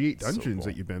can create So dungeons cool.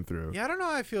 that you've been through. Yeah, I don't know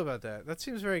how I feel about that. That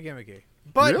seems very gimmicky.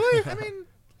 But Really? I mean,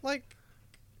 like,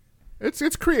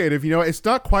 It's creative, you know. It's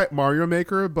not quite Mario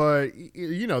Maker, but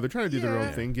you know they're trying to do their own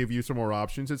Yeah. thing, give you some more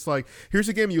options. It's like here's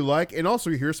a game you like, and also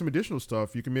here's some additional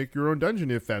stuff. You can make your own dungeon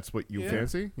if that's what you Yeah.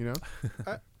 fancy. You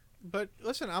know. but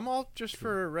listen, I'm all just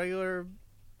for a regular,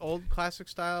 old classic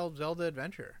style Zelda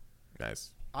adventure.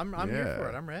 Nice. I'm here Yeah. for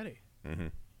it. I'm ready.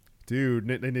 Dude,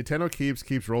 Nintendo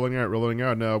keeps rolling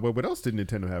out. Now, what else did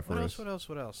Nintendo have for us?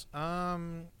 What else?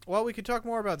 Well, we could talk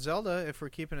more about Zelda if we're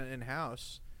keeping it in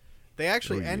house. They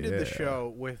actually ended the yeah.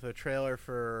 show with a trailer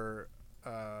for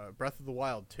Breath of the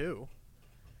Wild 2.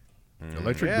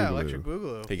 Electric Boogaloo. Electric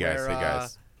Boogaloo. Hey guys, where,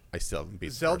 I still haven't beat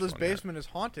the Zelda's first one yet. basement is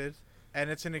haunted, and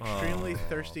it's an extremely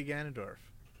thirsty Ganondorf.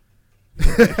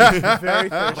 Very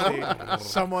thirsty.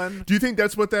 Someone. Do you think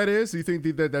that's what that is? Do you think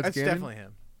that's That's Ganon? definitely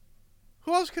him.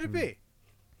 Who else could it be?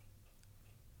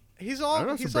 He's I all don't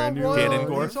know, it's a he's all brand new- roiled.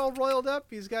 Ganondorf? He's all roiled up.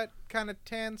 He's got kind of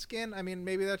tan skin. I mean,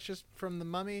 maybe that's just from the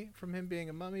mummy, from him being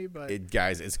a mummy. But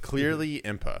Guys, it's clearly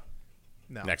Impa.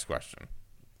 no. Next question.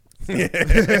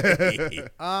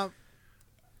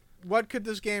 What could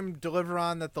this game deliver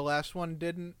on that the last one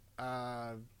didn't?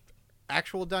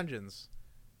 Actual dungeons.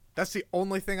 That's the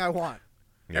only thing I want.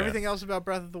 Yeah. Everything else about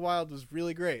Breath of the Wild was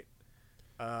really great.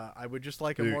 I would just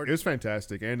like a Dude, more. it was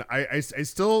fantastic, and I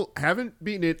still haven't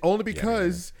beaten it only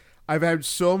because I've had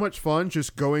so much fun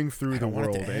just going through the don't want it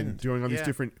world to and end. doing all these Yeah.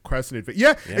 different quests and adventures.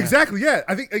 Yeah, Yeah. exactly. Yeah,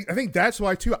 I think that's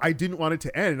why too. I didn't want it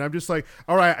to end, and I'm just like,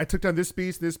 all right, I took down this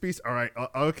beast. All right,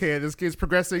 okay, this game's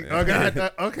progressing. Oh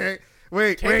god, okay.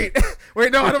 Wait. No, I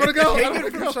don't want to go. I Take don't it want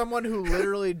to from go. someone who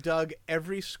literally dug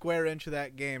every square inch of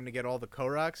that game to get all the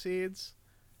Korok seeds.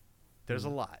 There's a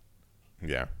lot,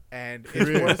 Yeah. and It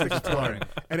it's worth is. exploring.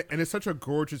 And it's such a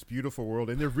gorgeous, beautiful world,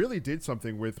 and they really did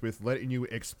something with letting you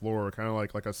explore, kind of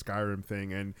like a Skyrim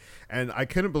thing. And I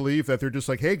couldn't believe that they're just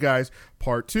like, hey guys,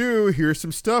 part 2, here's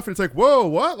some stuff. And it's like, whoa,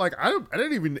 what? Like I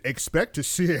didn't even expect to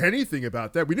see anything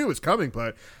about that. We knew it was coming,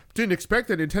 but didn't expect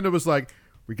that. Nintendo was like,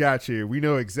 we got you. We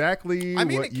know exactly I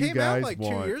mean, what it you came guys out like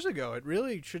want. 2 years ago. It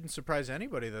really shouldn't surprise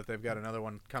anybody that they've got another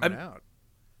one coming out.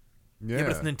 Yeah,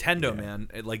 but it's Nintendo, man.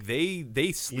 Like they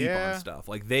sleep Yeah. on stuff.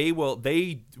 Like they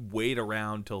wait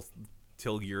around till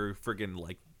you're friggin'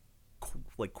 like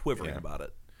quivering Yeah. about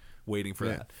it, waiting for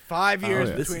that. 5 years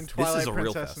yeah. between This is Twilight a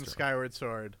real Princess and fester. Skyward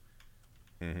Sword.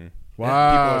 Wow. People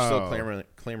are still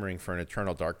clamoring for an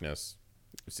Eternal Darkness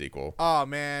sequel. Oh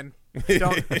man,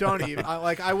 don't even.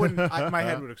 I wouldn't. My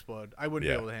head would explode. I wouldn't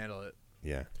Yeah. be able to handle it.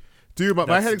 Yeah. Dude, my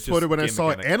That's head just exploded when I game saw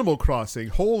mechanic. Animal Crossing.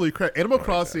 Holy crap. Animal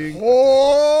Crossing.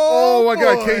 Oh my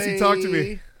God, Casey, talk to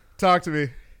me. Talk to me.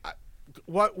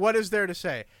 What is there to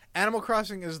say? Animal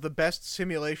Crossing is the best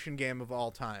simulation game of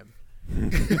all time.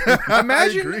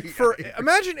 Imagine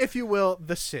imagine, if you will,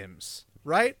 The Sims,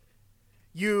 right?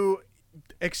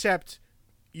 Except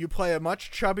you play a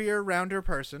much chubbier, rounder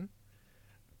person.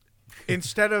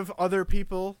 Instead of other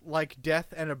people like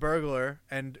Death and a burglar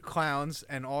and clowns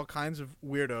and all kinds of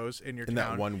weirdos in your And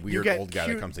town, that one you weird get old guy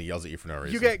cute- that comes and yells at you for no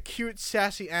reason. You get cute,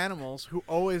 sassy animals who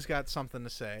always got something to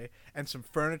say and some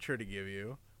furniture to give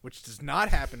you, which does not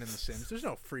happen in The Sims. There's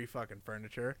no free fucking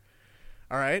furniture.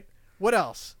 All right. What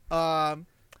else?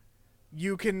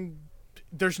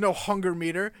 There's no hunger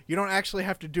meter. You don't actually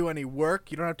have to do any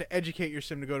work. You don't have to educate your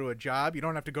sim to go to a job. You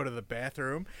don't have to go to the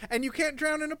bathroom. And you can't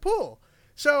drown in a pool.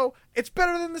 So it's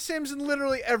better than The Sims in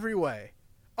literally every way.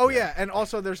 Oh, yeah. And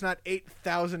also there's not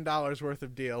 $8,000 worth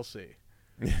of DLC.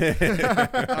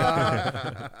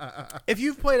 If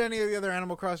you've played any of the other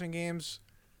Animal Crossing games,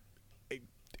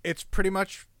 it's pretty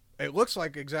much, it looks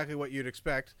like exactly what you'd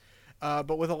expect.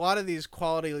 But with a lot of these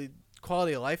quality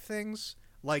of life things,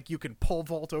 like you can pole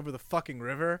vault over the fucking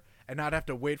river and not have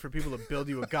to wait for people to build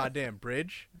you a goddamn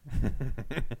bridge.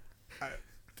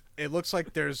 It looks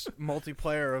like there's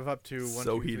multiplayer of up to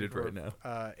So heated right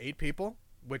now. 8 people,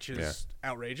 which is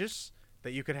outrageous.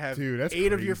 That you could have Dude, that's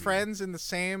 8 of your crazy. friends in the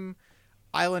same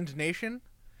island nation.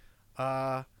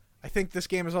 I think this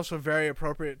game is also very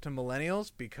appropriate to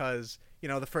millennials because, you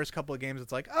know, the first couple of games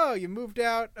it's like, oh, you moved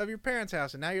out of your parents'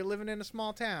 house and now you're living in a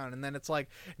small town. And then it's like,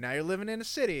 now you're living in a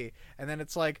city. And then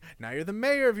it's like, now you're the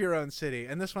mayor of your own city.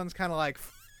 And this one's kind of like,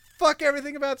 fuck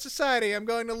everything about society. I'm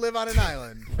going to live on an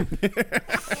island.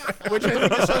 Which I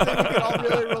think is something we can all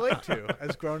really relate to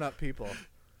as grown-up people.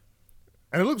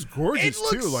 And it looks gorgeous It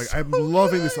looks too. Like so I'm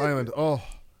loving good. this island. Oh,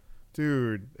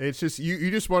 dude, it's just you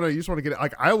just want to get it.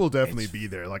 Like I will definitely be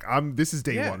there. Like this is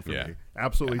day one for me.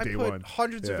 Absolutely I day put one.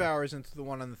 hundreds of Yeah. hours into the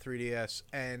one on the 3DS,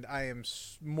 and I am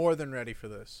more than ready for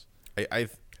this.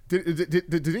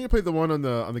 Didn't you play the one on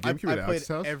the GameCube I at played Alex's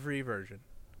house? every version.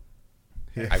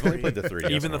 I've only played the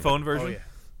 3DS. Even the phone version. Oh yeah.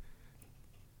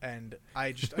 And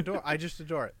I just adore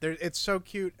it. It's so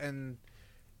cute and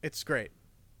it's great.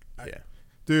 Yeah.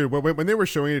 Dude, when they were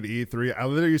showing it at E3, I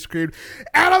literally screamed,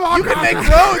 "Animal You can Crossing!" make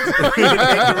roads. You can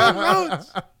make your own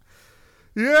roads.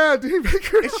 Yeah, dude,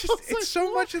 make your It's just it's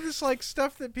so much of this like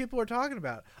stuff that people are talking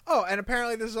about. Oh, and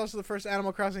apparently this is also the first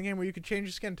Animal Crossing game where you could change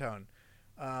your skin tone.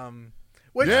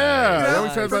 Which, Yeah, you that know,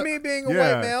 was said for about- me being a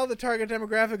yeah. white male, the target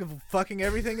demographic of fucking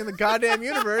everything in the goddamn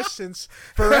universe since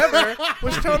forever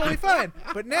was totally fine.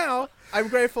 But now I'm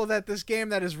grateful that this game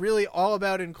that is really all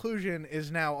about inclusion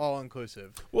is now all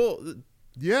inclusive. Well,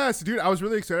 Yes, dude, I was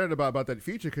really excited about that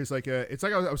feature because like it's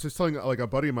like I was just telling like a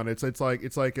buddy of mine. It's like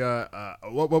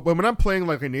when I'm playing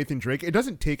like a Nathan Drake, it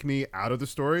doesn't take me out of the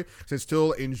story because I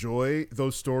still enjoy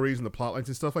those stories and the plot lines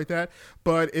and stuff like that.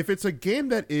 But if it's a game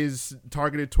that is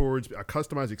targeted towards a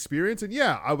customized experience, and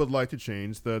yeah, I would like to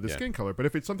change the skin color. But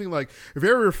if it's something like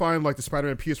very refined, like the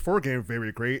Spider-Man PS4 game,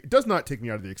 very great, it does not take me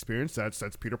out of the experience. That's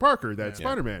Peter Parker, that's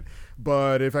Spider-Man.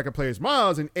 But if I could play as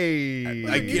Miles and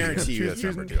I guarantee you that's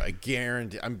number 2. I guarantee.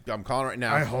 I'm calling right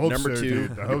now. I hope number so, 2.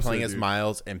 dude. I You're hope so, playing as dude.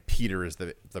 Miles, and Peter is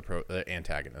the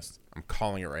antagonist. I'm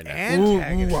calling it right now.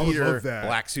 Antagonist. Ooh, I would Peter, love that.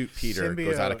 black suit Peter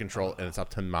goes out of Symbiote. control, and it's up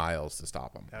to Miles to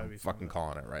stop him. would I'm be fucking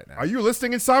calling it right now. Are you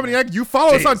listening, Insomniac? You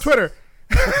follow us on Jeez. Twitter.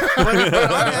 But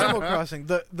on Animal Crossing,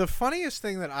 the funniest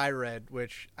thing that I read,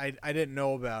 which I didn't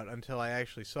know about until I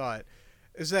actually saw it,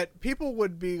 is that people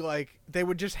would be like, they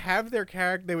would just have their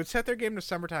character, they would set their game to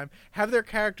summertime, have their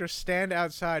character stand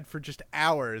outside for just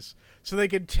hours so they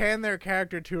could tan their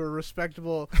character to a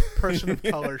respectable person of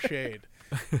color shade.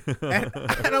 And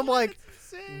I'm like,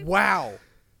 wow.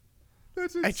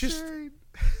 That's I just- insane.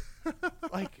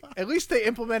 Like, at least they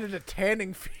implemented a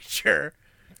tanning feature.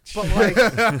 But like,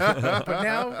 but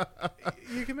now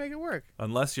you can make it work.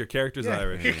 Unless your character's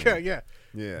Irish. Yeah.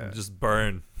 Yeah. Just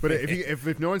burn. But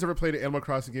if no one's ever played Animal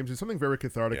Crossing games, there's something very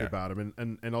cathartic Yeah. about them,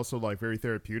 and also like very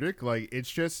therapeutic. Like it's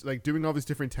just like doing all these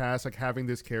different tasks, like having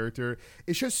this character.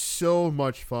 It's just so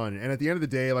much fun. And at the end of the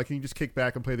day, like you can just kick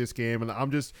back and play this game, and I'm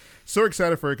just so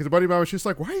excited for it because a buddy of mine was just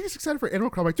like, "Why are you just excited for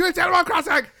Animal Crossing?" I'm like, dude, it's Animal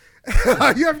Crossing.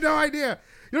 You have no idea.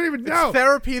 You don't even know. It's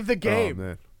therapy the Oh, game.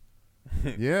 man.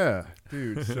 Yeah,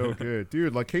 dude, so good,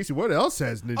 dude. Like Casey, what else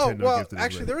has Nintendo Oh, well, gifted us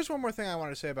actually, with? there was one more thing I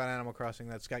wanted to say about Animal Crossing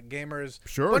that's got gamers,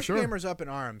 Sure, bunch sure. of gamers up in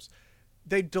arms.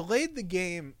 They delayed the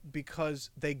game because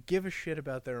they give a shit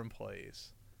about their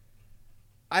employees.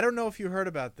 I don't know if you heard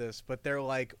about this, but they're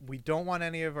like, we don't want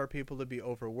any of our people to be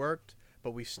overworked,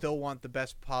 but we still want the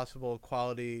best possible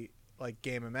quality like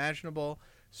game imaginable.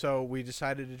 So we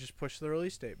decided to just push the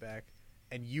release date back.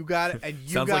 And you got it. And you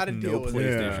Sounds got like to deal no with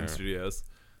PlayStation it. Studios.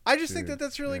 I just think that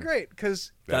that's really great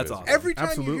because That's is awesome. every time you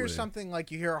Absolutely. hear something like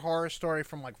you hear a horror story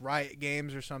from like Riot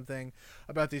Games or something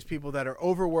about these people that are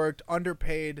overworked,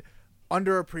 underpaid,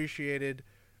 underappreciated.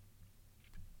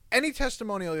 Any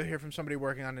testimonial you hear from somebody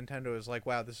working on Nintendo is like,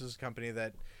 wow, this is a company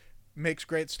that makes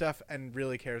great stuff and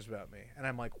really cares about me. And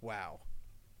I'm like, wow,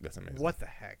 That's amazing. what the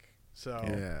heck? So,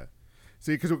 Yeah.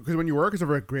 See, because when you work as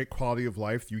over a great quality of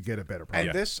life, you get a better and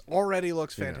product. this already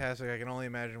looks fantastic. I can only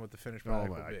imagine what the finished Oh, product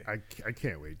will be. I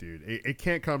can't wait, dude. It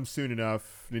can't come soon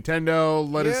enough.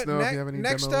 Nintendo, let us know if you have any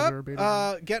next demos up, or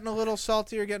beta. getting a little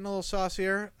saltier, getting a little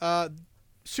saucier.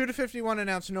 Suda51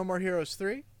 announced No More Heroes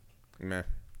 3. Meh.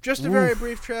 Just a very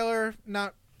brief trailer,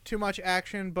 not too much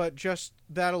action, but just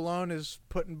that alone is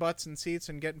putting butts in seats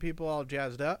and getting people all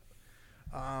jazzed up.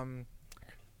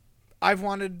 I've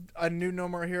wanted a new No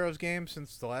More Heroes game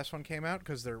since the last one came out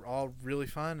because they're all really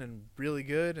fun and really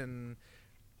good, and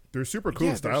They're super cool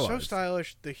yeah, and they're stylized. so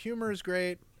stylish. The humor is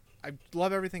great. I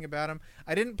love everything about them.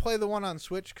 I didn't play the one on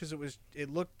Switch because it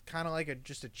looked kind of like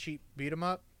just a cheap beat 'em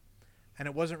up, and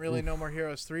it wasn't really No More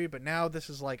Heroes 3. But now this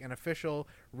is like an official,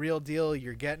 real deal.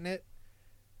 You're getting it,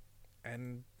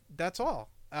 and that's all.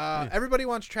 Everybody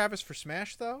wants Travis for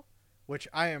Smash though, which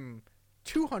I am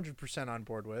 200% on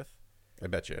board with, I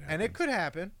bet you. and it could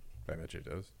happen. I bet you it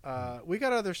does. We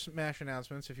got other Smash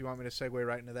announcements if you want me to segue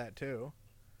right into that too.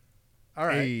 All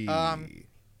right. Hey.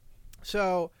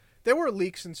 So there were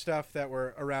leaks and stuff that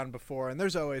were around before, and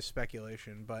there's always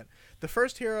speculation. But the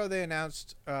first hero they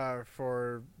announced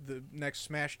for the next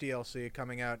Smash DLC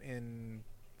coming out in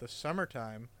the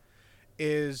summertime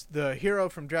is the hero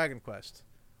from Dragon Quest,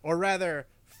 or rather,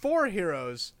 4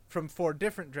 heroes from 4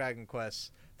 different Dragon Quests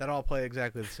that all play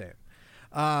exactly the same.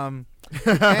 And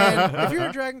if you're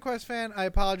a Dragon Quest fan, I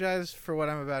apologize for what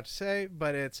I'm about to say,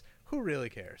 but it's who really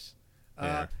cares?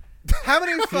 Yeah. How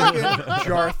many fucking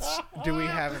Jarths do we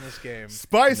have in this game?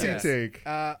 Spicy take.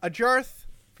 A Jarth,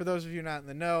 for those of you not in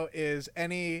the know, is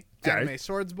any anime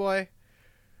swords boy.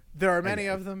 There are many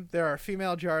of them. There are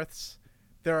female Jarths.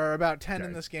 There are about 10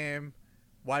 in this game.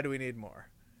 Why do we need more?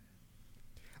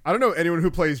 I don't know anyone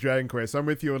who plays Dragon Quest. I'm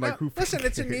with you on like who. Listen,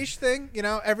 it's a niche thing. You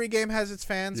know, every game has its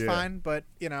fans, fine. But,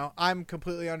 you know, I'm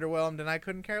completely underwhelmed and I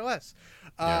couldn't care less.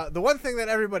 The one thing that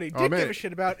everybody did give a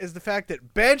shit about is the fact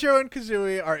that Banjo and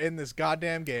Kazooie are in this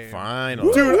goddamn game.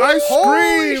 Finally. Dude, I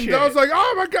screamed. Shit. I was like,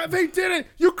 oh my God, they did it.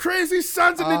 You crazy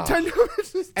sons of Nintendo.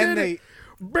 Just did it.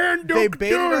 They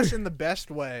baited us in the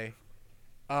best way.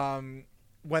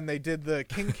 When they did the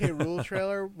King K. Rool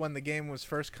trailer when the game was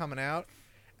first coming out.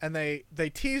 And they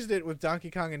teased it with Donkey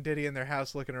Kong and Diddy in their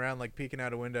house looking around like peeking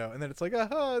out a window. And then it's like,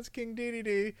 oh, it's King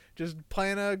Dedede just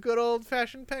playing a good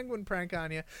old-fashioned penguin prank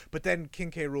on you. But then King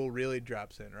K. Rool really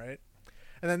drops in, right?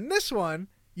 And then this one,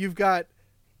 you've got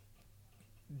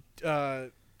K.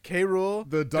 Rool,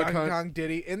 the Donkey Kong,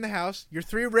 Diddy in the house. Your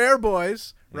 3 rare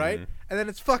boys, right? Mm-hmm. And then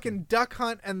it's fucking Duck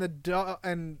Hunt and the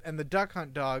and the Duck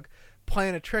Hunt dog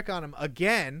playing a trick on him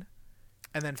again.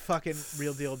 And then fucking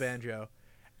real deal Banjo.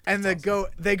 And they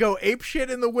go ape shit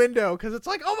in the window because it's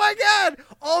like, oh my God,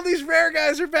 all these rare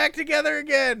guys are back together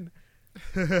again.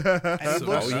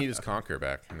 So all we need is Conquer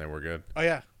back, and then we're good. Oh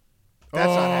yeah, that's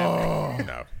not happening.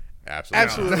 No,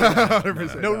 absolutely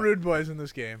not. No rude boys in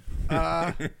this game.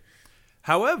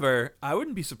 However, I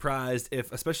wouldn't be surprised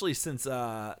if, especially since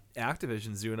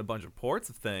Activision's doing a bunch of ports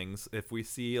of things, if we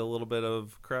see a little bit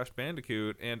of Crash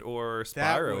Bandicoot and or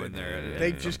Spyro in there.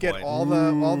 They just get all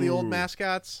the old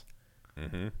mascots.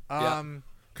 Mm-hmm.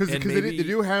 Because they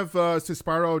do have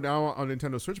Spyro now on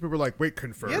Nintendo Switch. People were like, wait,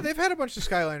 confirm? Yeah, they've had a bunch of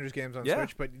Skylanders games on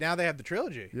Switch, but now they have the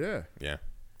trilogy. Yeah.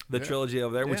 The trilogy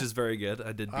over there, which is very good.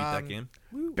 I did beat that game.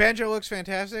 Banjo looks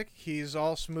fantastic. He's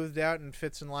all smoothed out and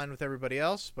fits in line with everybody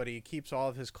else, but he keeps all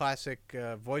of his classic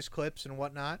voice clips and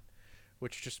whatnot,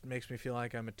 which just makes me feel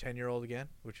like I'm a 10-year-old again,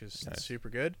 which is super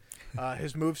good.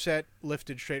 His moveset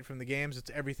lifted straight from the games. It's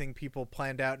everything people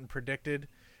planned out and predicted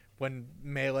when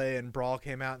Melee and Brawl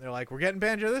came out, and they're like, we're getting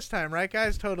Banjo this time, right,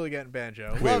 guys? Totally getting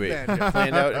Banjo. Love Banjo.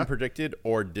 Planned out and predicted,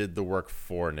 or did the work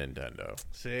for Nintendo?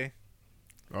 See?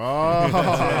 Oh.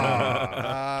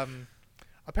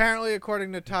 Apparently,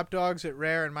 according to top dogs at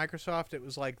Rare and Microsoft, it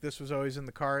was like this was always in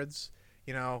the cards.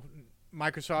 You know,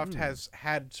 Microsoft has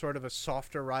had sort of a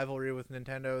softer rivalry with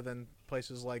Nintendo than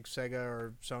places like Sega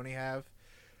or Sony have.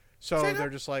 So they're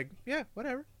just like, yeah,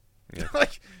 whatever. Yeah.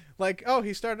 like, oh,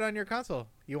 he started on your console.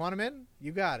 You want him in?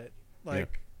 You got it.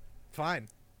 Fine.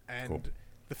 And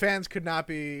the fans could not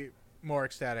be more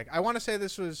ecstatic. I want to say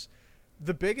this was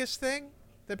the biggest thing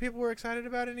that people were excited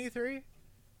about in E3.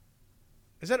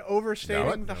 Is that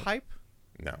overstating the hype?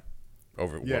 No.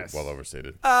 Well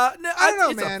overstated. No, I don't know,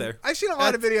 it's man. up there. I've seen a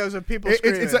lot of videos of people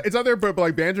screaming. It's out there, but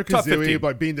like Banjo-Kazooie,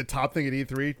 like being the top thing at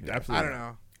E3, absolutely. I don't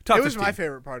know. Top it was 15. my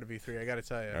favorite part of E3, I got to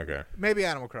tell you. Okay. Maybe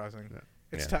Animal Crossing. Yeah.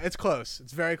 It's close.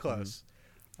 It's very close.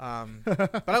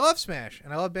 But I love Smash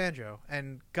and I love Banjo.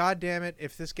 And god damn it,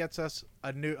 if this gets us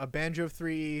a Banjo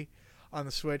 3 on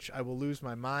the Switch, I will lose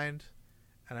my mind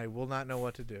and I will not know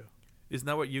what to do. Isn't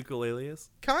that what ukulele is?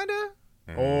 Kinda.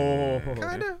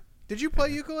 Kinda. Did you play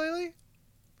ukulele?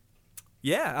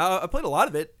 Yeah, I played a lot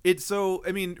of it.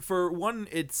 For one,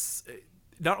 it's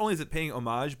not only is it paying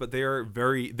homage, but they're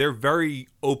very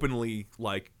openly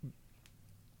like.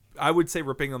 I would say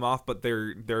ripping them off, but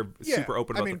they're super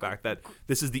open about the fact that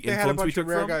this is the influence we took from.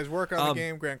 They had a bunch of rare guys work on the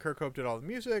game. Grant Kirkhope did all the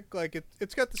music. Like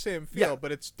it's got the same feel,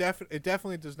 but it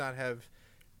definitely does not have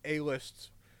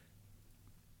A-list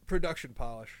production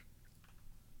polish.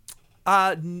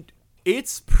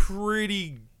 It's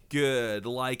pretty good.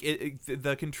 Like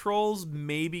the controls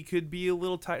maybe could be a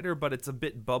little tighter, but it's a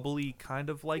bit bubbly, kind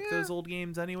of like those old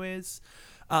games, anyways.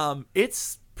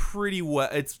 It's pretty well.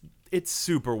 It's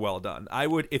super well done. I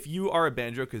would, if you are a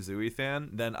Banjo-Kazooie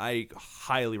fan, then I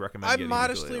highly recommend. I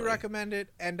modestly recommend it,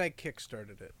 and I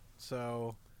kickstarted it.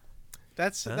 So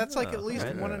that's like at least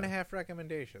 1.5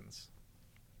 recommendations.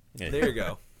 Yeah. There you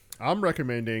go. I'm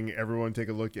recommending everyone take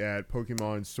a look at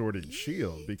Pokemon Sword and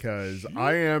Shield because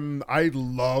I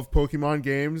love Pokemon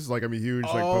games. Like I'm a huge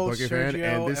Pokemon fan,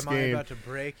 and this game, am I about to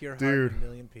break your heart in a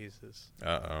million pieces?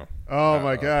 Oh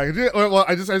my god! Well,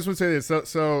 I just want to say this.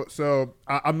 So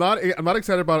I'm not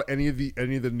excited about any of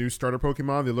the new starter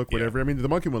Pokemon. They look whatever. I mean, the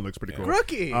monkey one looks pretty cool.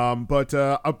 Rookie. But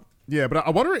Yeah, but I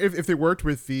wonder if they worked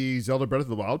with the Zelda Breath of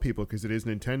the Wild people, because it is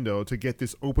Nintendo, to get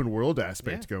this open world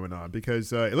aspect going on.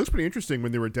 Because it looks pretty interesting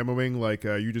when they were demoing, like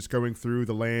you just going through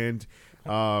the land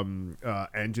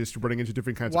and just running into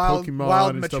different kinds of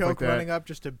Pokemon and stuff like that. Running up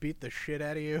just to beat the shit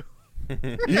out of you.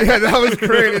 Yeah, that was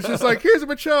great. It's just like, here's a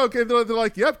Machoke, and they're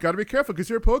like, yep, gotta be careful because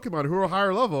you're a Pokemon who are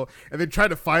higher level. And they tried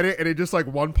to fight it, and it just like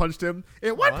one punched him.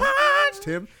 It one punched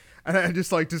him, and I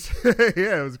just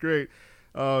yeah, it was great.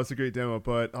 Oh, it's a great demo,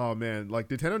 but oh man, like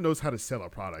Nintendo knows how to sell a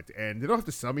product, and they don't have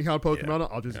to sell me how Pokemon.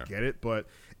 I'll just get it, but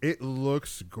it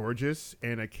looks gorgeous,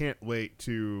 and I can't wait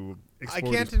to explore. I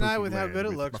can't this deny with how Pokeland good it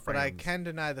with looks, my but I friends. can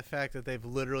deny the fact that they've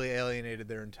literally alienated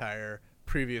their entire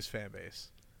previous fan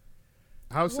base.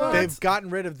 How so? They've gotten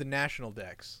rid of the national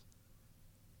decks.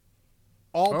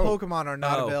 All Pokemon are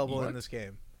not available in this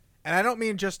game, and I don't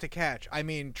mean just to catch. I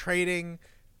mean trading,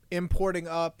 importing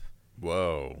up.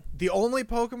 Whoa. The only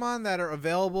Pokemon that are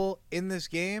available in this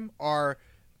game are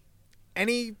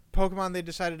any Pokemon they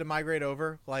decided to migrate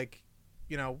over, like,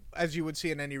 you know, as you would see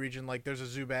in any region, like there's a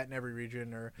Zubat in every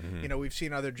region, or, you know, we've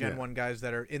seen other Gen 1 guys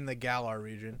that are in the Galar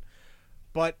region.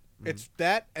 But it's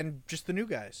that and just the new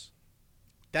guys.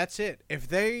 That's it. If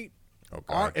they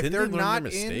are, if Didn't they're they learn not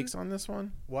their mistakes on this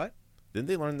one? What? Didn't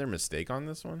they learn their mistake on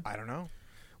this one? I don't know.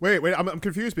 Wait, I'm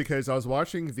confused because I was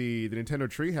watching the Nintendo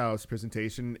Treehouse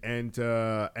presentation, and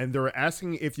they were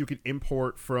asking if you could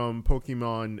import from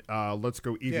Pokemon Let's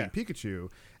Go Eevee and Pikachu,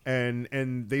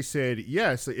 and they said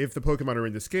yes if the Pokemon are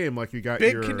in this game, like you got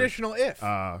Big your conditional if.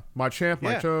 Machamp,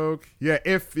 Machoke,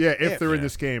 if they're in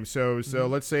this game. So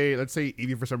let's say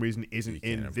Eevee for some reason isn't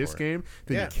in this game,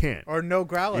 then you can't. Or no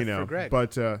Growlithe You know, for Greg.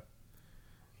 but yeah,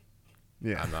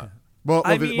 I'm not. well,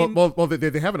 I they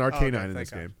have an Arcanine in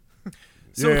this game.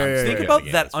 So Yeah, think yeah. about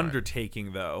Yeah, that that's fine.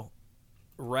 undertaking, though,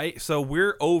 right? So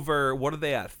we're over. What are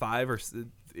they at? 5 or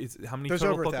how many There's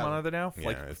total over Pokemon 1,000. are there now? Yeah,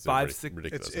 Like it's 5, 6.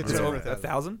 ridiculous. It's It's over over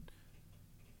 1,000.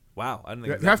 Wow, I didn't think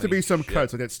There it was have that to be many. some Shit.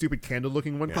 cuts, like that stupid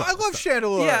candle-looking one. I love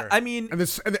Chandelure. Yeah, I mean, and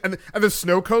the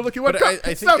snow cone looking one. But I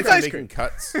think Snow if cone. you're making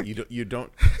cuts, you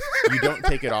don't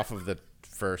take it off of the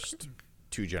first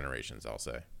 2 generations. I'll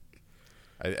say.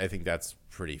 I think that's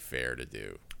pretty fair to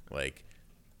do. Like,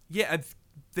 yeah,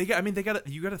 you got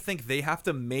to think they have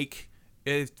to make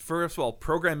first of all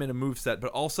program in a moveset, but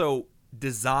also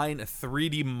design a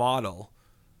 3D model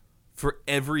for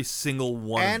every single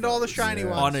one And of all the those shiny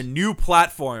ones. on a new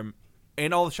platform,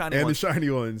 and all the shiny And the ones. shiny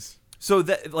ones. So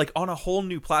that, like, on a whole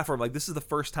new platform, like, this is the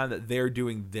first time that they're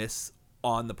doing this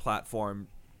on the platform.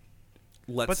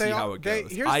 Let's see how it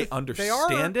goes. I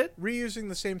understand they are it. reusing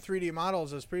the same 3D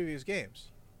models as previous games.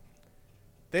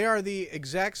 They are the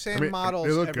exact same I mean, models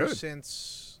they look ever good.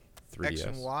 since 3DS. X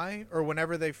and Y, or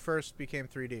whenever they first became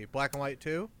 3D. Black and White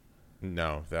 2?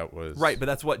 no, that was Right, but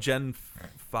that's what Gen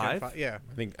 5? Yeah.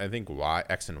 I think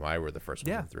X and Y were the first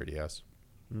one for 3DS.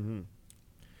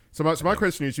 So my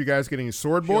question is, you guys getting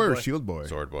Sword Boy or Boy. Shield Boy?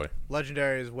 Sword Boy.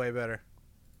 Legendary is way better.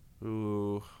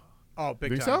 Ooh. Oh,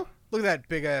 big Think time. so? Look at that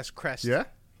big ass crest. Yeah.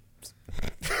 You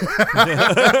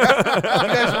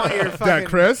guys want your That fucking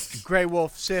crest. Grey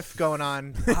Wolf Sif going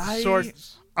on. I- Sword.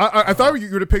 I thought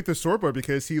you were to pick the Sword Boy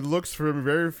because he looks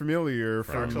very familiar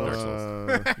from Dark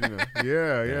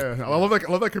yeah. I love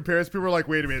that comparison. People are like,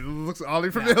 wait a minute, it looks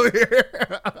oddly familiar.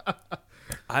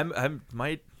 I'm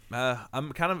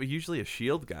kind of usually a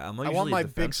shield guy. I'm usually want my a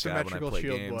defense big guy when I symmetrical play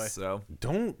shield games. boy. So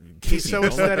Don't. He's so Casey, don't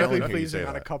aesthetically tell me you say pleasing on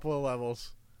a that. couple of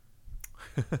levels.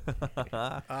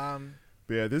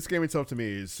 But yeah, this game itself to me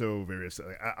is so very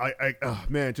aesthetic. Oh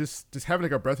man, just having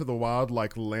like a Breath of the Wild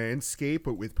like landscape,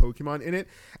 but with Pokemon in it,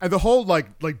 and the whole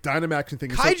like Dynamaxing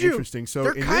thing is so Kaiju! interesting. So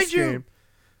They're in this kaiju! game,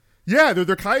 yeah, they're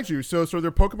kaiju. So their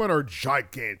Pokemon are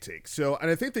gigantic. So, and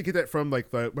I think they get that from like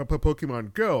the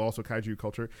Pokemon Go, also kaiju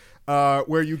culture,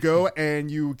 where you go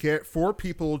and you get 4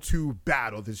 people to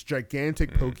battle this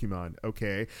gigantic Pokemon.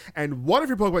 Okay, and one of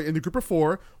your Pokemon in the group of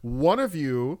 4, one of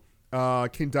you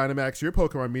can Dynamax your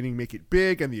Pokemon, meaning make it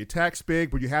big and the attack's big,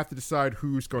 but you have to decide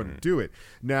who's going to do it.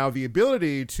 Now, the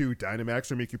ability to Dynamax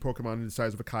or make your Pokemon the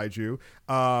size of a kaiju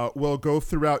will go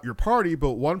throughout your party,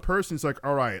 but one person's like,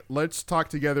 all right, let's talk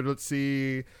together. Let's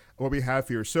see what we have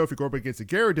here. So if you go up against a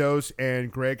Gyarados and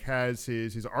Greg has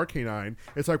his Arcanine,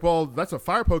 it's like, well, that's a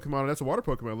fire Pokemon and that's a water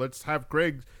Pokemon. Let's have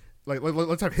Greg...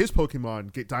 let's have his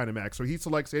Pokemon get Dynamax. So he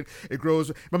selects it. It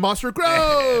grows. My monster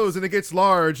grows and it gets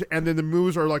large. And then the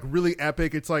moves are like really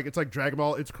epic. It's like Dragon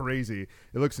Ball. It's crazy.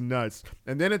 It looks nuts.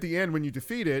 And then at the end, when you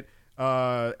defeat it,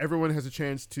 everyone has a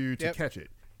chance to catch it.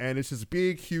 and it's this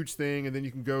big, huge thing. And then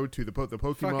you can go to the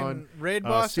Pokemon Fucking raid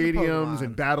boss and stadiums Pokemon.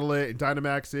 and battle it and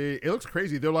Dynamax it. It looks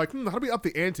crazy. They're like, how do we up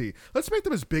the ante? Let's make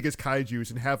them as big as Kaiju's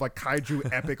and have like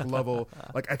Kaiju epic level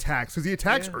like attacks, because the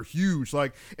attacks are huge.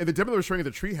 Like in the demo they were showing at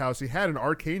the treehouse, he had an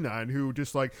Arcanine who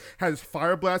just like had his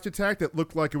Fire Blast attack that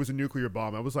looked like it was a nuclear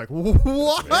bomb. I was like,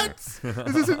 what?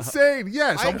 This is insane.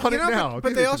 Yes, I want it now.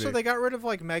 But they got rid of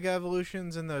like Mega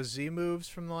Evolutions and those Z moves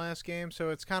from the last game, so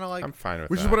it's kind of like I'm fine with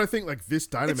which that. is what I think. Like this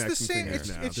Dynamax it's the same. thing It's,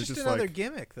 is now. it's They're just another like,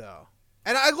 gimmick, though,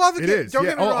 and I love the It gimmick. is. Don't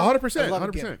Yeah. get me wrong. 100%, I love a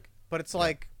 100%. gimmick, but it's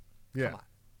like, yeah. come on.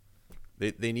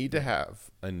 They need to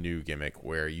have a new gimmick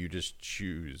where you just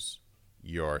choose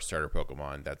your starter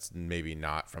Pokemon that's maybe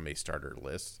not from a starter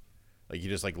list. Like you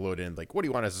just like load in like, what do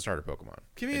you want as a starter Pokemon?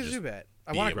 Give me a And just Zubat.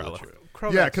 I be want able a to-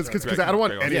 Crobat. Yeah, because I don't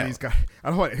want any Yeah. of these guys. I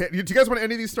don't want. Do you guys want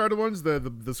any of these starter ones?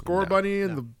 The Score No. Bunny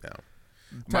and No. the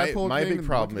My thing big and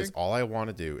problem monkey is thing? all I want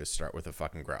to do is start with a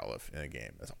fucking Growlithe in a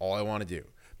game. That's all I want to do.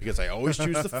 Because I always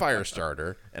choose the fire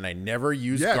starter, and I never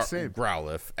use same.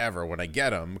 Growlithe ever when I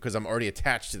get him because I'm already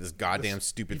attached to this goddamn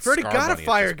stupid. You've already Scar got a Bunny at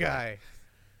fire this point. guy.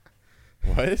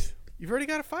 What? You've already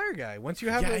got a fire guy. Once you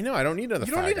have, Yeah, I know. I don't need another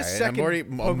you don't fire need a guy. and second I'm already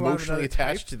Pokemon of emotionally another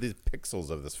attached type. to the pixels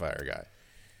of this fire guy.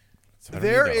 So I don't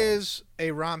There need that one. is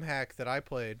a ROM hack that I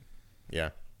played, Yeah.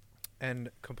 and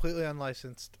completely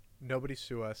unlicensed. Nobody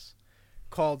sue us.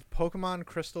 Called Pokemon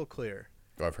Crystal Clear.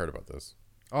 Oh, I've heard about this.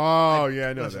 Oh yeah,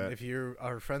 I know Listen, that. if you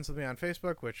are friends with me on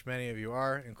Facebook, which many of you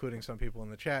are, including some people in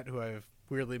the chat who I've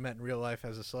weirdly met in real life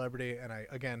as a celebrity, and I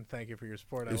again thank you for your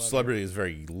support. I love you. Celebrity is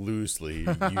very loosely used.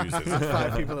 As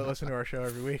 5 people that listen to our show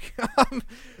every week.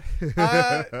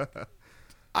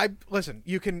 Listen.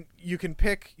 You can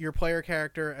pick your player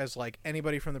character as like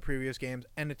anybody from the previous games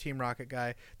and a Team Rocket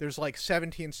guy. There's like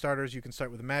 17 starters. You can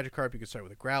start with a Magikarp. You can start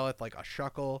with a Growlithe, like a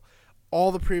Shuckle.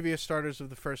 All the previous starters of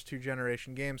the first 2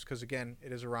 generation games, because again,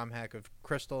 it is a ROM hack of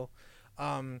Crystal.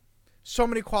 So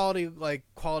many quality of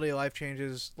life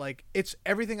changes. Like it's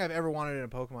everything I've ever wanted in a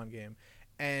Pokemon game.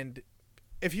 And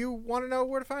if you want to know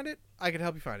where to find it, I can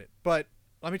help you find it. But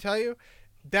let me tell you,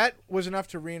 that was enough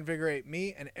to reinvigorate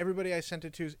me and everybody I sent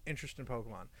it to's interest in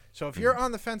Pokemon. So if you're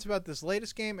on the fence about this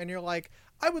latest game and you're like,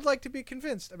 I would like to be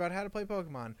convinced about how to play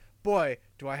Pokemon, boy,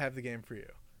 do I have the game for you.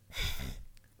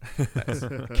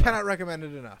 Cannot recommend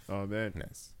it enough. Oh man,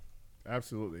 Nice.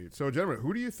 absolutely. So gentlemen,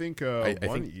 who do you think I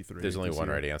won think E3? there's only this one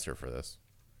year? right answer for this.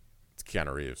 It's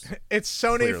Keanu Reeves. It's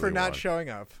Sony Clearly for not won. showing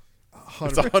up.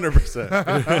 It's 100%.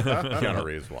 Keanu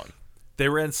Reeves won. They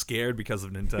ran scared because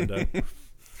of Nintendo.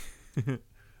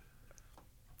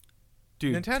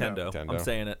 Dude, Nintendo. Nintendo. I'm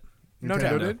saying it. No Nintendo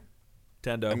doubt. did?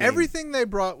 Nintendo. I mean- Everything they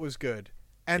brought was good.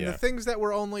 And the Yeah. things that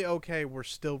were only okay were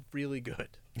still really good.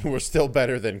 We're still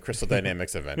better than Crystal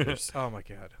Dynamics Avengers. Oh my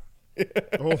god.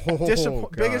 Oh,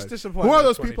 God. Biggest disappointment. Who are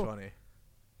those of people? 2020.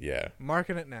 Yeah.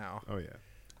 Marking it now. Oh yeah.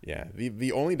 Yeah.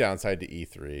 The only downside to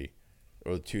E3,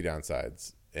 or the 2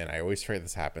 downsides, and I always forget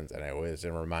this happens, and I always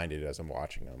am reminded as I'm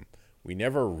watching them, we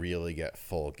never really get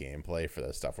full gameplay for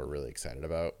the stuff we're really excited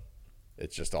about.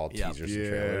 It's just all Yeah. teasers and Yeah.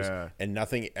 trailers, and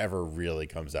nothing ever really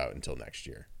comes out until next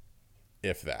year,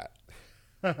 if that.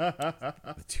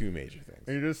 The 2 major things.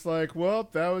 And you're just like, well,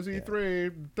 that was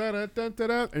E3.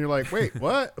 Da-da-da-da-da. And you're like, wait,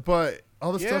 what? But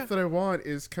all the Yeah. stuff that I want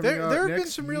is coming out There have next been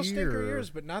some real year. stinker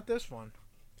years, but not this one.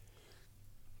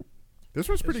 This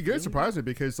was pretty It's good, really surprisingly,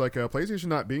 because like PlayStation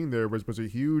not being there was a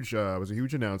huge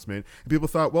announcement. And people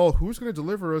thought, well, who's going to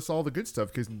deliver us all the good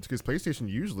stuff? Because PlayStation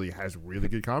usually has really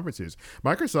good conferences.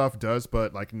 Microsoft does,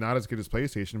 but like not as good as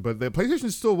PlayStation. But the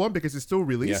PlayStation still won because it still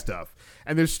released stuff,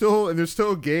 and there's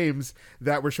still games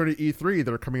that were shown at E3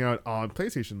 that are coming out on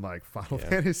PlayStation, like Final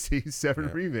Fantasy VII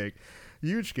Remake.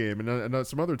 Huge game, and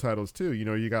some other titles too. You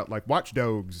know, you got like Watch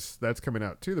Dogs that's coming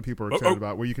out too that people are excited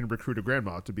about, where you can recruit a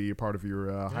grandma to be a part of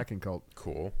your hacking cult.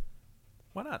 Cool,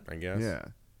 Why not? I guess.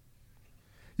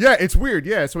 Yeah, it's weird.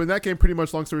 Yeah, so in that game, pretty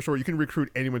much, long story short, you can recruit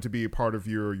anyone to be a part of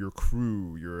your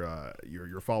crew,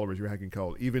 your followers, your hacking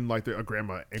cult, even like a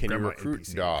grandma. Can grandma you recruit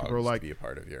NPC. dogs People are like, to be a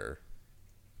part of your...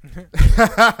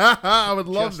 I would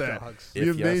love Just that. dogs. Be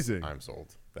If amazing. yes, I'm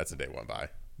sold. That's a day one by.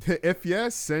 If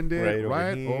yes, send it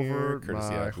right over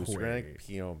courtesy my of Boost way. Rank,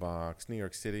 P.O. Box, New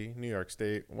York City, New York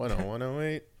State,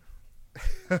 10108.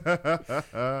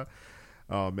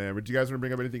 Oh man, would you guys want to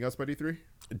bring up anything else about E3?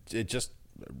 It just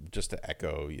to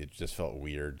echo, it just felt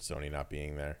weird Sony not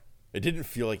being there. It didn't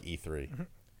feel like E3.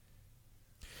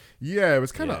 Yeah, it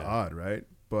was kind of Yeah. odd, right?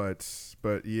 But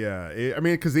yeah,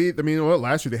 because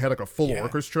last year they had like a full Yeah.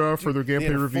 orchestra for their They had gameplay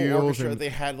a full reveals. orchestra. And, They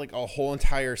had like a whole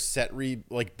entire set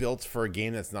built for a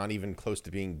game that's not even close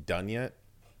to being done yet.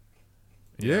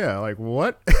 Yeah, like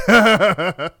what?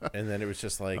 And then it was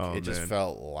just like it just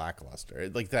felt lackluster.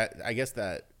 Like that, I guess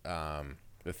that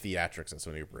the theatrics that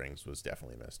Sony brings was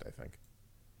definitely missed, I think.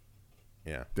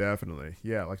 Yeah, definitely.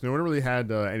 Yeah, like no one really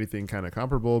had anything kind of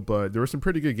comparable, but there were some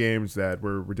pretty good games that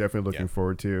we're definitely looking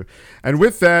forward to. And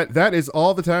with that, that is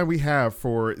all the time we have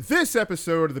for this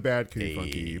episode of the Bad Kitty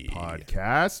Funky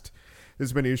podcast. This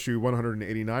has been issue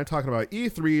 189, talking about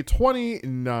E3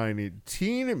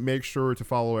 2019. Make sure to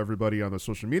follow everybody on the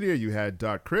social media. You had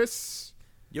Chris.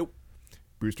 Yep.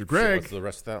 Booster Greg. What's the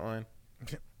rest of that line?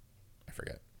 I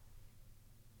forget.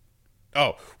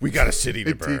 Oh, we got a city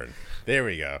to burn. There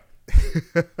we go.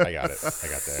 I got it. I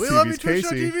got that. We love you,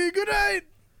 Twitch.tv. Good night.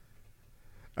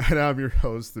 And I'm your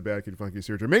host, the Bad Kid Funky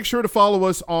Surgeon. Make sure to follow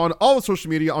us on all the social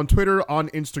media, on Twitter, on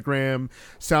Instagram,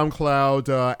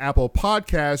 SoundCloud, Apple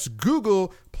Podcasts,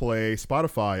 Google Play,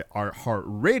 Spotify,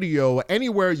 iHeartRadio,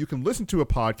 anywhere you can listen to a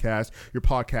podcast, your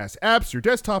podcast apps, your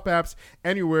desktop apps,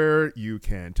 anywhere you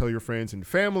can. Tell your friends and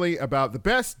family about the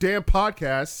best damn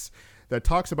podcasts that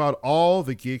talks about all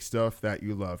the geek stuff that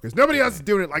you love. Because nobody else is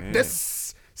doing it like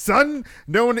this, son.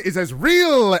 No one is as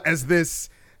real as this,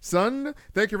 son.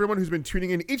 Thank you everyone who's been tuning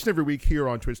in each and every week here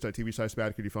on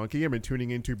twitch.tv/badkittyfunky. I've been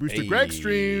tuning into Booster Greg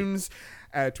streams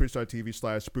at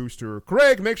twitch.tv/Booster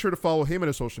Greg. Make sure to follow him on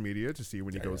his social media to see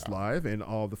when he goes live and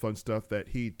all the fun stuff that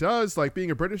he does, like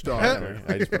being a British dog.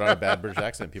 I just put on a bad British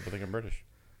accent. People think I'm British.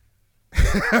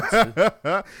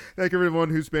 Thank everyone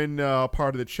who's been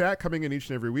part of the chat, coming in each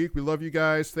and every week. We love you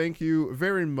guys. Thank you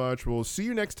very much. We'll see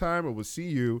you next time, and we'll see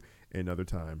you another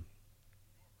time.